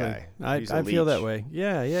exactly. That guy. I feel that way.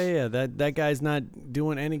 Yeah. That guy's not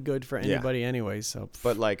doing any good for anybody anyway. So.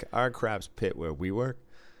 But like our craps pit where we work,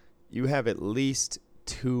 you have at least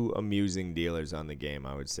 2 amusing dealers on the game.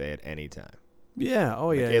 I would say at any time. Yeah.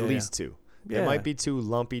 Oh yeah. At least 2. Yeah. There might be 2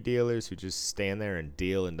 lumpy dealers who just stand there and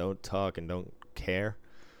deal and don't talk and don't care,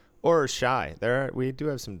 or are shy. We do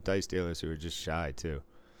have some dice dealers who are just shy too.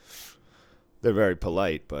 They're very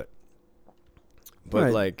polite, but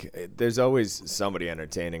like there's always somebody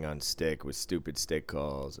entertaining on stick with stupid stick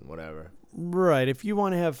calls and whatever. Right. If you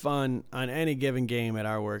want to have fun on any given game at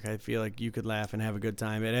our work, I feel like you could laugh and have a good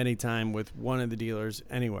time at any time with one of the dealers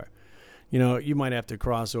anywhere. you might have to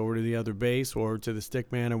cross over to the other base or to the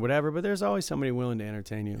stick man or whatever, but there's always somebody willing to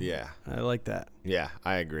entertain you. Yeah. I like that. Yeah,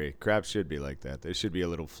 I agree. Craps should be like that. There should be a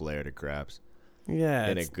little flair to craps. Yeah.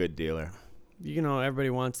 And a good dealer. Everybody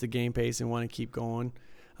wants the game pace and want to keep going.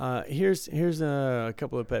 Here's a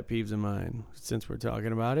couple of pet peeves of mine since we're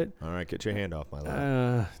talking about it. All right, get your hand off my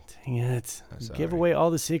lap. Dang it. Give away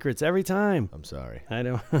all the secrets every time. I'm sorry. I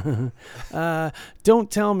don't.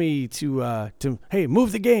 Don't tell me to hey,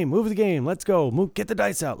 move the game. Let's go. Get the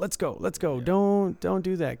dice out. Let's go. Yeah. Don't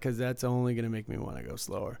do that, because that's only going to make me want to go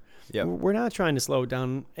slower. Yep. We're not trying to slow it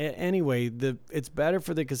down anyway. It's better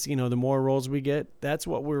for the casino. The more rolls we get, that's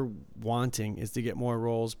what we're wanting, is to get more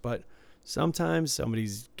rolls. But sometimes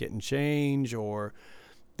somebody's getting change or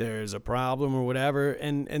there's a problem or whatever,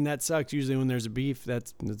 and that sucks. Usually when there's a beef,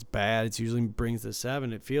 that's bad. It usually brings the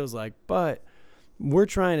 7, it feels like. But we're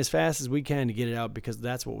trying as fast as we can to get it out, because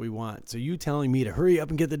that's what we want. So you telling me to hurry up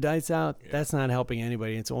and get the dice out, that's not helping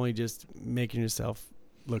anybody. It's only just making yourself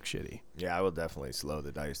look shitty. Yeah, I will definitely slow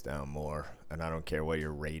the dice down more, and I don't care what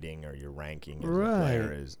your rating or your ranking as a Right.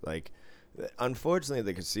 player is. Like, unfortunately,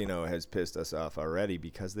 the casino has pissed us off already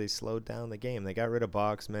because they slowed down the game. They got rid of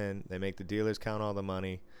boxmen. They make the dealers count all the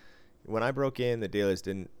money. When I broke in, the dealers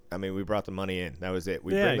didn't. I mean, we brought the money in. That was it.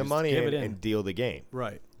 We bring the money in and deal the game.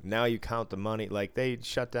 Right. Now you count the money. Like, they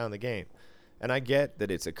shut down the game. And I get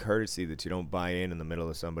that it's a courtesy that you don't buy in the middle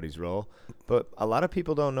of somebody's roll. But a lot of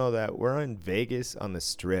people don't know that we're in Vegas on the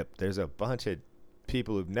Strip. There's a bunch of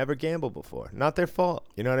people who've never gambled before. Not their fault.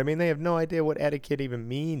 You know what I mean? They have no idea what etiquette even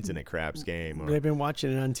means in a craps game. They've been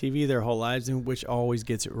watching it on TV their whole lives, and which always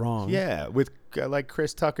gets it wrong. Yeah, with like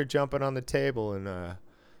Chris Tucker jumping on the table and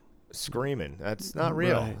screaming. That's not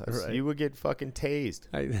real. Right. You would get fucking tased.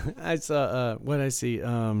 I saw what I see.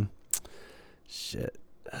 Shit.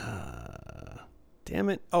 Damn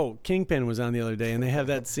it! Oh, Kingpin was on the other day, and they have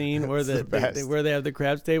that scene where where they have the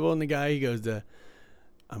craps table, and the guy, he goes to,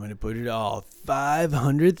 "I'm gonna put it all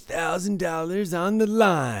 $500,000 on the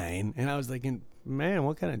line," and I was thinking, man,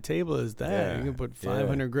 what kind of table is that? Yeah, You can put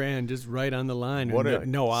 $500,000 just right on the line. What a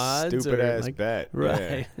no odds, stupid ass bet,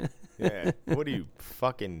 right? Yeah. What are you,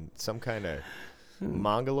 fucking some kind of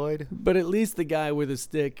mongoloid? But at least the guy with a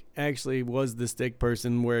stick actually was the stick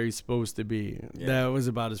person where he's supposed to be. Yeah. That was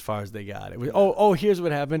about as far as they got it. Here's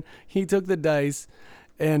what happened. He took the dice,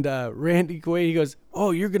 and Randy Quaid, he goes,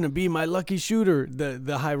 "Oh, you're going to be my lucky shooter,"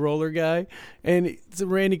 the high roller guy. And so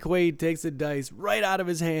Randy Quaid takes the dice right out of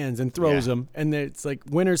his hands and throws them. And it's like,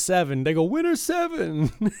 winner 7. They go, winner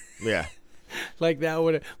 7. Yeah. Like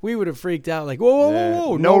that we would have freaked out. Like,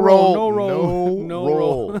 whoa. No roll.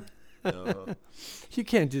 No. You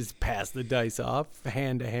can't just pass the dice off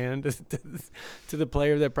hand to hand to the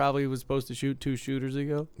player that probably was supposed to shoot 2 shooters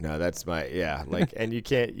ago. No, that's like, and you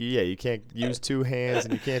can't use 2 hands,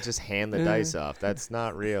 and you can't just hand the dice off. That's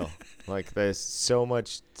not real. Like, there's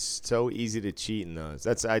so easy to cheat in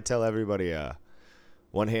those. I tell everybody,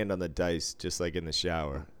 1 hand on the dice, just like in the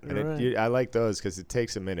shower. And I like those because it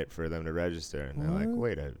takes a minute for them to register. And they're like,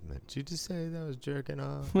 wait, did you just say that was jerking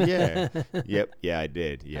off? Yeah. Yep. Yeah, I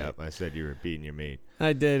did. Yep. I said you were beating your meat.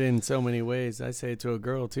 I did in so many ways. I say it to a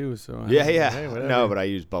girl, too. So Yeah. Hey, No, but I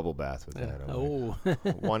use bubble bath with that. Oh.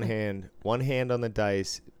 One hand on the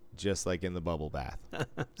dice, just like in the bubble bath.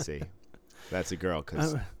 See? That's a girl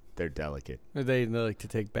because they're delicate. They like to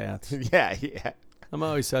take baths. Yeah. I'm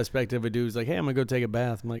always suspect if a dude's like, "Hey, I'm gonna go take a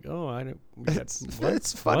bath." I'm like, "Oh, I don't."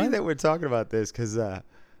 It's funny that we're talking about this because I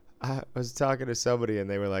was talking to somebody and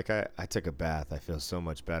they were like, "I took a bath. I feel so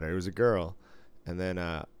much better." It was a girl, and then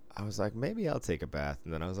I was like, "Maybe I'll take a bath,"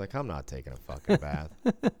 and then I was like, "I'm not taking a fucking bath."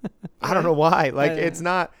 I don't know why. Like, it's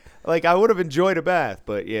not. Like, I would have enjoyed a bath,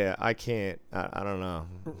 but yeah, I can't. I don't know.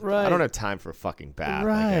 Right. I don't have time for a fucking bath.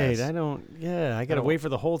 Right. I don't. Yeah, I gotta wait for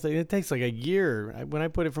the whole thing. It takes like a year. When I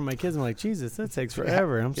put it for my kids, I'm like, Jesus, that takes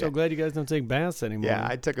forever. I'm so glad you guys don't take baths anymore. Yeah,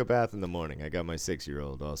 I took a bath in the morning. I got my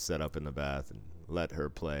 6-year-old all set up in the bath and let her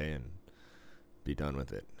play and be done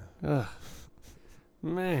with it. Ugh.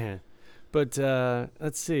 Man. But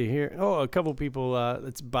let's see here. Oh, a couple people.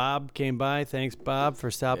 It's Bob came by. Thanks, Bob, for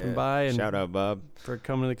stopping by. And shout out, Bob, for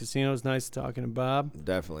coming to the casino. It's nice talking to Bob.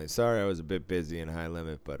 Definitely. Sorry I was a bit busy and high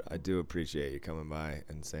limit, but I do appreciate you coming by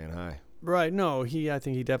and saying hi. Right. No, I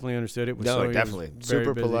think he definitely understood it. Definitely.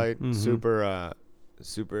 Super busy. Polite. Mm-hmm.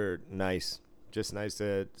 Super nice. Just nice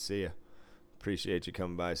to see you. Appreciate you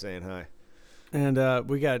coming by saying hi. And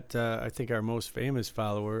we got, I think, our most famous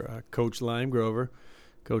follower, Coach Limegrover.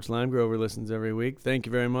 Coach Limegrover listens every week. Thank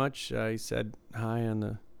you very much. He said hi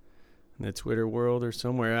on the Twitter world or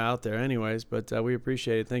somewhere out there anyways, but we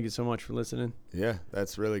appreciate it. Thank you so much for listening. Yeah,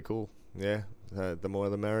 that's really cool. Yeah, the more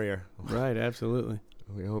the merrier. Right, absolutely.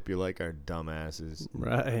 We hope you like our dumbasses.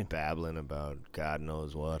 Right. Babbling about God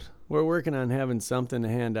knows what. We're working on having something to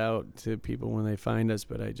hand out to people when they find us,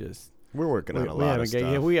 but we're working on a lot of stuff.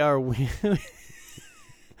 Yeah, we are.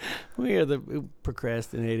 We are the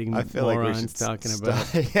procrastinating I feel morons like we should talking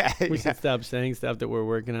about. We should stop saying stuff that we're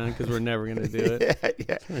working on because we're never going to do it.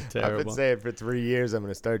 Yeah. We're terrible. I've been saying for 3 years I'm going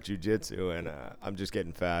to start jujitsu, and I'm just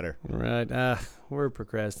getting fatter. Right. We're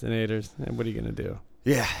procrastinators. What are you going to do?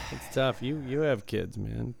 Yeah. It's tough. You have kids,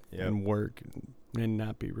 man, Yep. and work and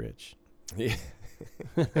not be rich. Yeah.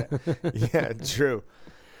 Yeah, true.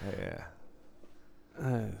 Yeah.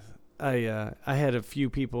 I had a few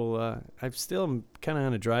people. I'm still kind of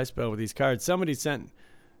on a dry spell with these cards. Somebody sent,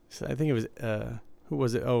 I think it was, who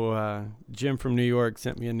was it? Oh, Jim from New York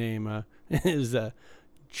sent me a name. It was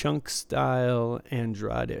Chunk Style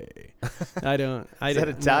Andrade. Is that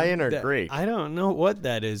Italian or Greek? I don't know what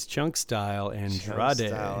that is. Chunk Style Andrade. Chunk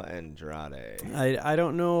Style Andrade. I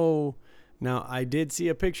don't know. Now, I did see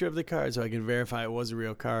a picture of the card, so I can verify it was a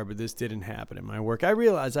real card, but this didn't happen in my work. I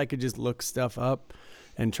realized I could just look stuff up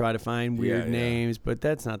and try to find weird names, but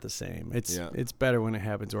that's not the same. It's better when it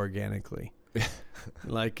happens organically.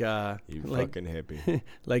 Like you fucking hippie.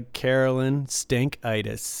 Like Carolyn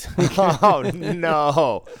Stinkitis. Oh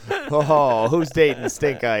no! Oh, who's dating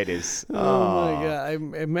Stinkitis? Oh my god! I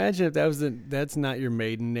imagine if that's not your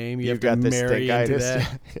maiden name. You have to got the marry into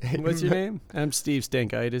Stinkitis. that. What's your name? I'm Steve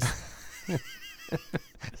Stinkitis.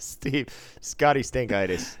 Steve, Scotty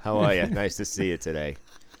Stinkitis. How are you? Nice to see you today.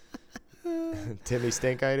 Timmy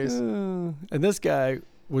Stinkitis. And this guy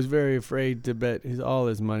was very afraid to bet all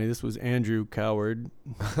his money. This was Andrew Coward.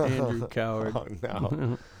 Andrew Coward. Oh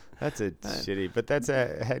no, that's a shitty. But that's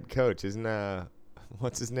a head coach, isn't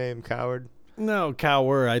what's his name? Coward. No,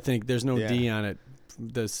 Cower. I think there's no D on it.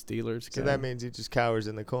 The Steelers. So that means he just cowers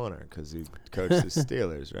in the corner because he coached the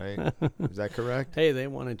Steelers, right? Is that correct? Hey, they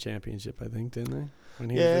won a championship, I think, didn't they? When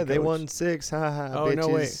he was Yeah, the they coach? won 6. Ha ha. Oh, bitches. no,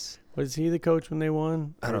 wait. Was he the coach when they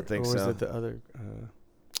won? I don't think or was so. it the other?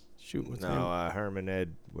 Shoot, what's his name? Herman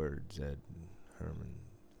Edwards. Herman.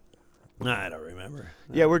 I don't remember.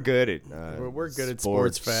 Yeah, we're good at we're good at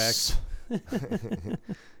sports facts.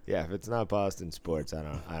 Yeah, if it's not Boston sports, I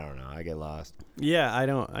don't know. I get lost. Yeah, I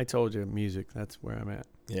don't. I told you, music. That's where I'm at.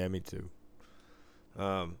 Yeah, me too.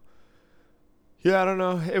 Yeah, I don't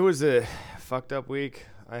know. It was a fucked up week.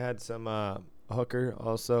 I had some hooker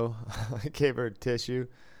also. I gave her a tissue,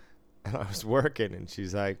 and I was working, and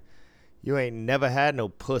she's like, "You ain't never had no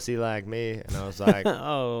pussy like me." And I was like,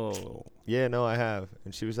 "Oh, yeah, no, I have."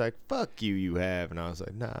 And she was like, "Fuck you, you have." And I was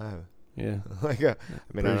like, "Nah, I haven't." Yeah. Like, I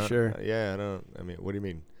mean, pretty sure. Yeah, I don't. I mean, what do you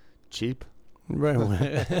mean, cheap? Right.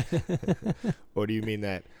 Or do you mean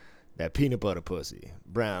that peanut butter pussy,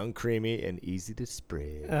 brown, creamy, and easy to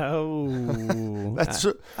spread? Oh, That's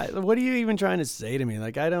true. What are you even trying to say to me?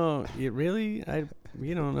 Like, I don't. You really?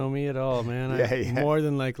 You don't know me at all, man. Yeah. More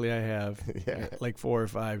than likely, I have. Yeah. Like 4 or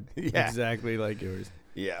 5. Yeah. Exactly like yours.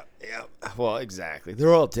 Yeah. Well, exactly.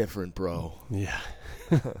 They're all different, bro. Yeah.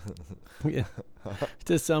 Yeah.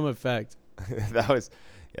 To some effect. That was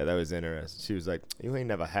interesting. She was like, "You ain't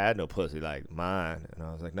never had no pussy like mine," and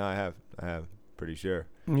I was like, "No, I have, pretty sure."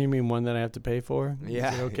 You mean one that I have to pay for?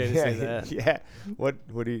 Yeah. Is it okay to say that? Yeah. What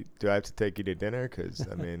do I have to take you to dinner? Because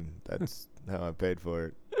I mean, that's how I paid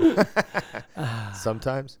for it.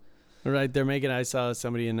 Sometimes. Right. They're making. I saw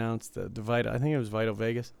somebody announce the Vital. I think it was Vital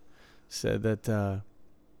Vegas. Said that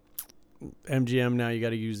MGM now you got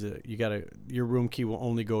to use your room key will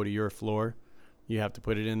only go to your floor. You have to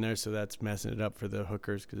put it in there, so that's messing it up for the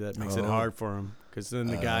hookers because that makes it hard for them. Because then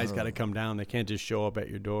the guys got to come down; they can't just show up at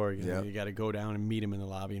your door. You got to go down and meet them in the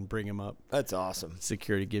lobby and bring them up. That's awesome.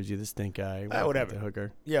 Security gives you the stink eye. Whatever. The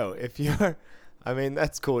hooker. Yo, if you're, I mean,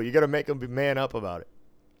 that's cool. You got to make them man up about it.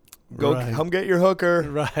 Go, right. Come get your hooker.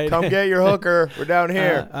 Right. Come get your hooker. We're down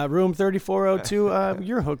here. Room 3402.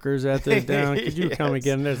 Your hooker's at the down. Could you come Yes.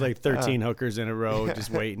 again? There's like 13 hookers in a row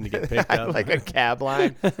just waiting to get picked up. Like a cab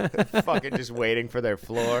line. Fucking just waiting for their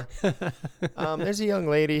floor. There's a young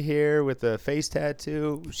lady here with a face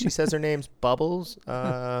tattoo. She says her name's Bubbles.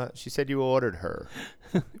 She said you ordered her.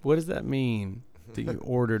 What does that mean? That you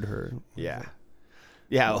ordered her? Yeah.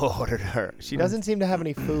 Yeah, I ordered her. She doesn't seem to have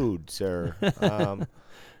any food, sir.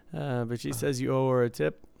 But she says you owe her a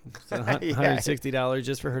tip. So $160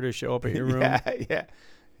 just for her to show up at your room. Yeah.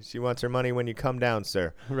 She wants her money when you come down,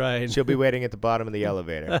 sir. Right. She'll be waiting at the bottom of the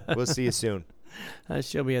elevator. We'll see you soon.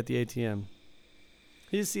 She'll be at the ATM.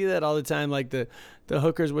 You see that all the time, like the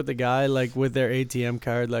hookers with the guy, like with their ATM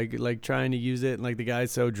card, like trying to use it, and like the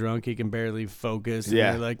guy's so drunk he can barely focus. And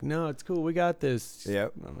Yeah. they're like, "No, it's cool, we got this."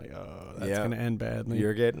 Yep. I'm like, "Oh, that's gonna end badly."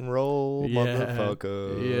 You're getting rolled, Yeah.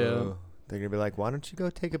 motherfucker. Yeah. They're going to be like, why don't you go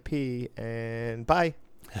take a pee and bye.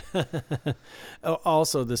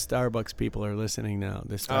 Also, the Starbucks people are listening now.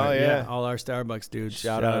 All our Starbucks dudes.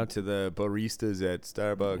 Shout out to the baristas at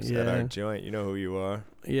Starbucks at our joint. You know who you are.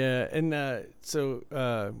 Yeah, and so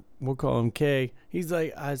we'll call him K. I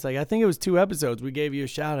was like, I think it was 2 episodes. We gave you a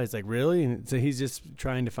shout. I was like, really? And so he's just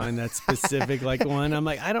trying to find that specific one. I'm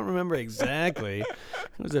like, I don't remember exactly. It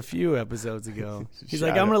was a few episodes ago. He's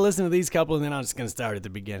like, I'm going to listen to these couple, and then I'm just going to start at the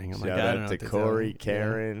beginning. I'm like, I don't know. Shout out to Corey,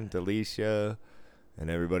 Karen, Delisha. And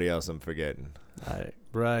everybody else I'm forgetting.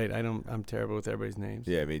 Right. I'm terrible with everybody's names.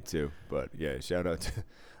 Yeah, me too. But yeah, shout out to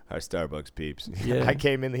our Starbucks peeps. Yeah. I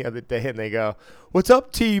came in the other day and they go, "What's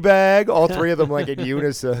up, Teabag?" All 3 of them like in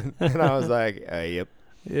unison. And I was like, yep.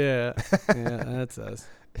 Yeah. Yeah, that's us.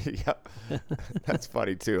 Yep. That's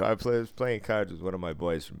funny too. I was playing cards with one of my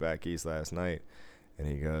boys from back east last night. And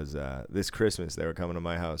he goes, this Christmas, they were coming to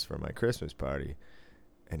my house for my Christmas party.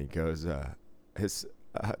 And he goes, his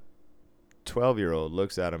 12-year-old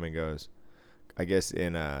looks at him and goes, I guess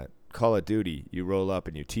in Call of Duty, you roll up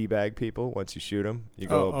and you teabag people once you shoot them. You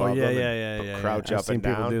go above them and crouch up and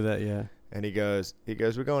down. I've seen people do that, yeah. And he goes,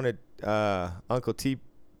 we're going to Uncle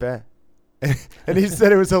Teabag. And he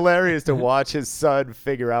said it was hilarious to watch his son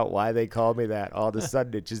figure out why they called me that. All of a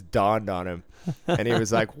sudden, it just dawned on him. And he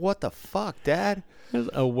was like, what the fuck, Dad? There's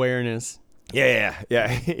awareness. Yeah.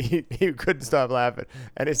 He couldn't stop laughing.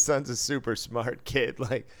 And his son's a super smart kid.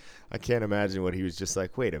 Like, I can't imagine what he was just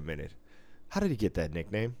like, wait a minute. How did he get that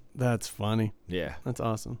nickname? That's funny. Yeah. That's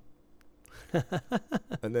awesome.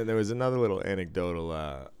 And then there was another little anecdotal.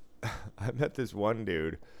 I met this one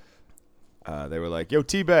dude. They were like, yo,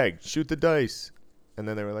 Teabag, shoot the dice. And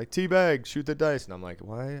then they were like, Teabag, shoot the dice. And I'm like,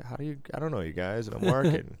 why? How do you? I don't know you guys. And I'm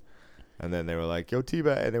working. And then they were like, yo,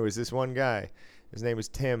 Teabag. And there was this one guy. His name was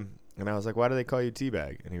Tim. And I was like, why do they call you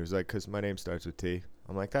Teabag? And he was like, because my name starts with T.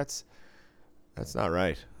 I'm like, That's not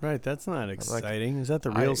right. Right, that's not exciting. Is that the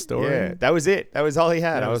real story? Yeah, that was it. That was all he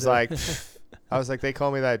had. I was like, they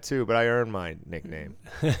call me that too, but I earned my nickname.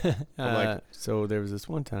 So there was this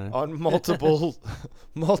one time on multiple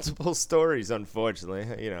stories,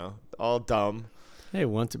 unfortunately. All dumb. Hey,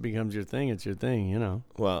 once it becomes your thing, it's your thing.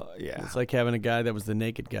 Well, yeah. It's like having a guy that was the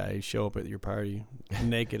naked guy who show up at your party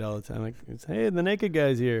naked all the time. Like, hey, the naked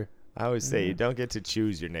guy's here. I always say you don't get to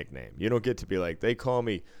choose your nickname. You don't get to be like, they call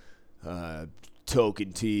me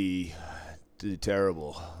Token T,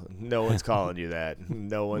 terrible. No one's calling you that.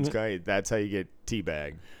 No one's calling you. That's how you get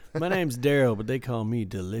Teabag. My name's Daryl, but they call me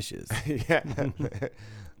Delicious. Yeah.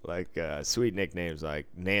 Like sweet nicknames like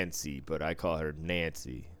Nancy, but I call her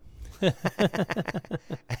Nancy.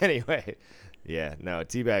 Anyway, yeah, no,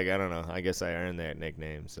 Teabag, I don't know. I guess I earned that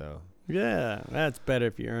nickname, so. Yeah, that's better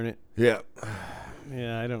if you earn it. Yeah.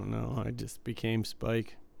 Yeah, I don't know. I just became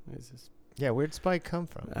Spike. Yeah, where'd Spike come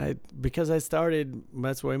from? Because I started,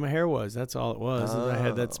 that's the way my hair was. That's all it was. I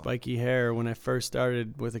had that spiky hair when I first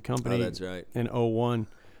started with a company. Oh, that's right. In 2001.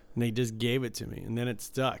 And they just gave it to me. And then it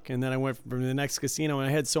stuck. And then I went from the next casino, and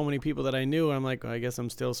I had so many people that I knew. And I'm like, well, I guess I'm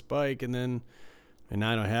still Spike. And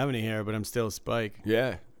now I don't have any hair, but I'm still Spike.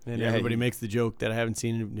 Yeah. And everybody makes the joke that I haven't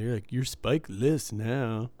seen it. They're like, you're Spike-less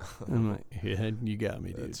now. I'm like, yeah, you got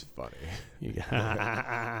me, dude. That's funny. You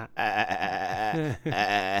got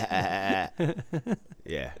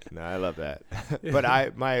Yeah, no, I love that.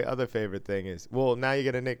 But my other favorite thing is, well, now you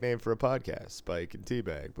get a nickname for a podcast, Spike and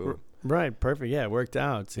Teabag. Boom. Right, perfect. Yeah, it worked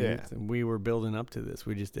out. See, yeah. We were building up to this.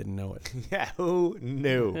 We just didn't know it. Yeah, who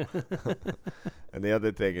knew? And the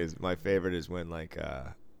other thing is, my favorite is when, like,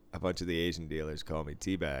 a bunch of the Asian dealers call me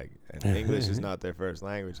Teabag, and English is not their first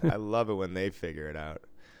language. I love it when they figure it out.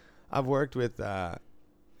 I've worked with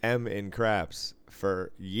M in Craps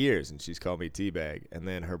for years, and she's called me Teabag. And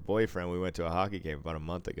then her boyfriend, we went to a hockey game about a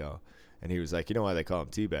month ago, and he was like, you know why they call him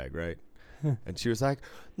Teabag, right? And she was like,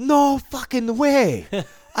 no fucking way.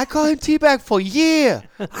 I call him Teabag for a year.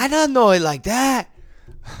 I don't know it like that.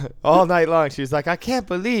 All night long, she was like, I can't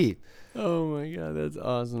believe. Oh, my God, that's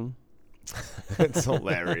awesome. It's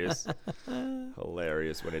hilarious.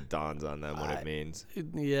 Hilarious when it dawns on them what it means.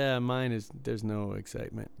 Yeah, mine is, there's no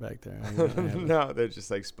excitement back there. No, they're just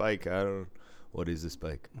like, Spike, what is a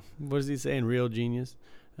Spike? What is he saying? Real genius?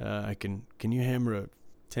 Can you hammer a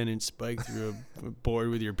 10-inch spike through a board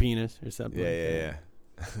with your penis or something? Yeah.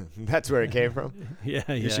 That's where it came from? Yeah.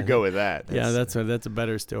 You should go with that. That's a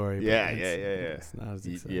better story. Yeah. It's not as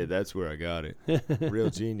exciting. Yeah, that's where I got it. Real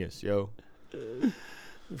genius, yo.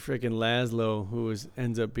 Freaking Laszlo, who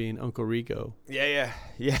ends up being Uncle Rico. Yeah.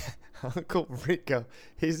 Uncle Rico.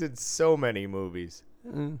 He's in so many movies.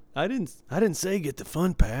 I didn't say get the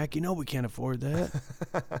fun pack. You know we can't afford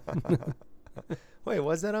that. Wait,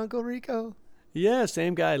 was that Uncle Rico? Yeah,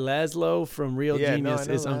 same guy. Laszlo from Real Genius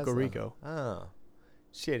is Uncle Laszlo. Rico. Oh,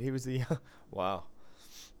 shit. He was the wow.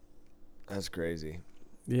 That's crazy.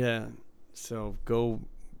 Yeah. So go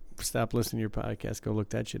stop listening to your podcast. Go look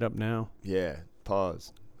that shit up now. Yeah.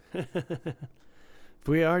 Pause.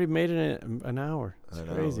 We already made it an hour. It's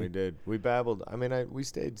crazy. We did. We babbled. I mean, we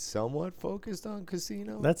stayed somewhat focused on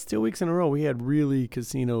casino. That's 2 weeks in a row. We had really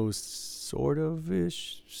casino sort of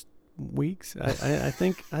ish weeks. I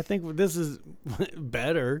think this is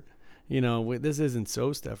better. You know, this isn't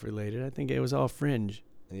so stuff related. I think it was all fringe.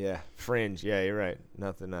 Yeah, fringe. Yeah, you're right.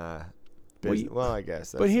 Nothing. Well, I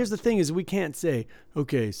guess. But here's the thing: is we can't say,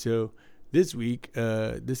 okay, so this week,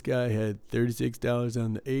 this guy had $36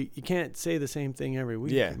 on the 8. You can't say the same thing every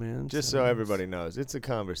week, man. Just so everybody knows, it's a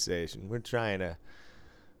conversation. We're trying to.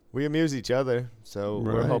 We amuse each other, so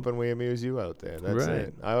we're hoping we amuse you out there. That's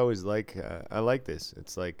it. I always like. I like this.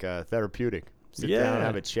 It's like therapeutic. Sit down,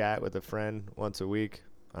 have a chat with a friend once a week.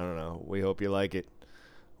 I don't know. We hope you like it.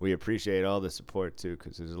 We appreciate all the support too,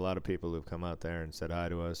 because there's a lot of people who've come out there and said hi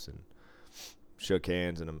to us and shook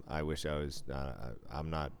hands. And I wish I was. I'm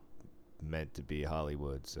not meant to be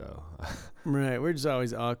Hollywood, so. Right, we're just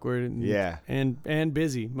always awkward. And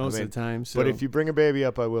busy most of the time. So. But if you bring a baby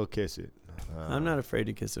up, I will kiss it. I'm not afraid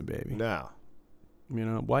to kiss a baby. No. You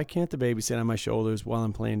know, why can't the baby sit on my shoulders while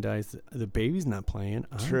I'm playing dice? The baby's not playing.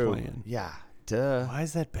 I'm playing. Yeah. Duh. Why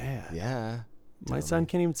is that bad? Yeah. My son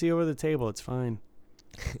can't even see over the table. It's fine.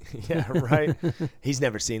 Yeah, right. He's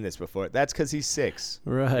never seen this before. That's because he's 6.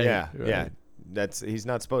 Right. Yeah. Right. Yeah. He's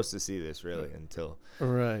not supposed to see this really until.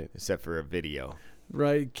 Right. Except for a video.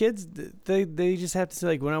 Right. Kids, they just have to say,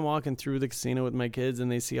 like, when I'm walking through the casino with my kids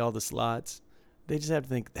and they see all the slots, they just have to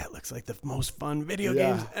think, that looks like the most fun video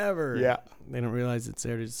games ever. Yeah. They don't realize it's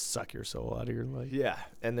there to just suck your soul out of your life. Yeah.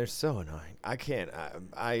 And they're so annoying. I can't.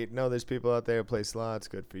 I know there's people out there who play slots.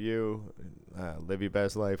 Good for you. Live your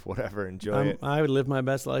best life. Whatever. Enjoy it. I would live my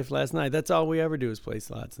best life last night. That's all we ever do is play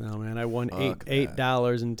slots now, man. I won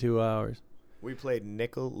 $8 in 2 hours. We played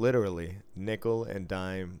literally nickel and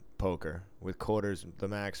dime poker with quarters, the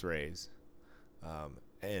max raise.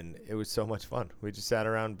 And it was so much fun. We just sat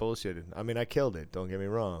around bullshitting. I mean, I killed it. Don't get me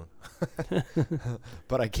wrong.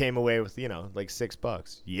 But I came away with, like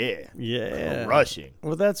 $6. Yeah. Yeah. Rushing.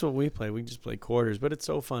 Well, that's what we play. We just play quarters, but it's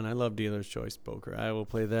so fun. I love dealer's choice poker. I will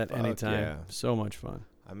play that anytime. Yeah. So much fun.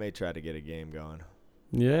 I may try to get a game going.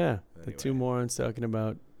 Yeah. Anyway. The two morons talking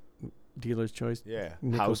about dealer's choice. Yeah.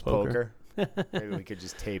 House poker. Maybe we could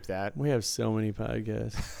just tape that. We have so many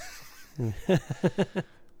podcasts.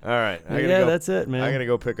 All right. That's it, man. I got to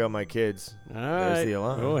go pick up my kids. All right. There's the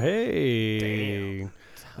alarm. Oh, hey. Damn.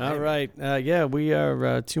 All right. We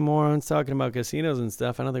are two morons talking about casinos and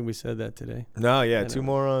stuff. I don't think we said that today. No, yeah. Two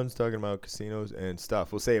morons talking about casinos and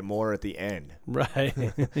stuff. We'll say it more at the end. Right.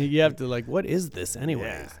 You have to, what is this anyways?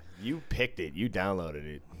 Yeah. You picked it. You downloaded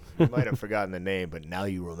it. You might have forgotten the name, but now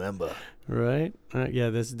you remember. Right?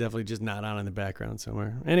 This is definitely just not on in the background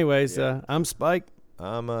somewhere. Anyways, I'm Spike.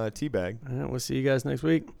 I'm Teabag. We'll see you guys next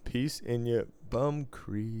week. Peace in your bum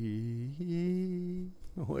creek.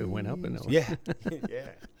 Oh, it went up and over. Yeah. Yeah.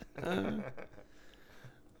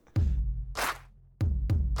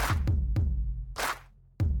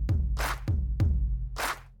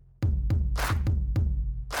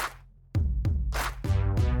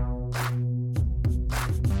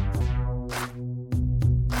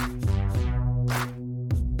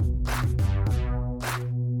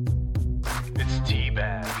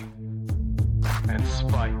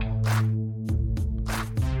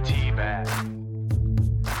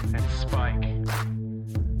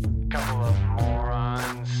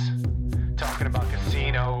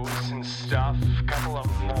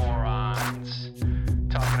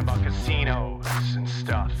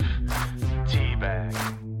 Teabag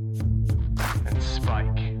and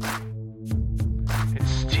Spike.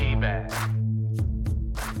 It's Teabag.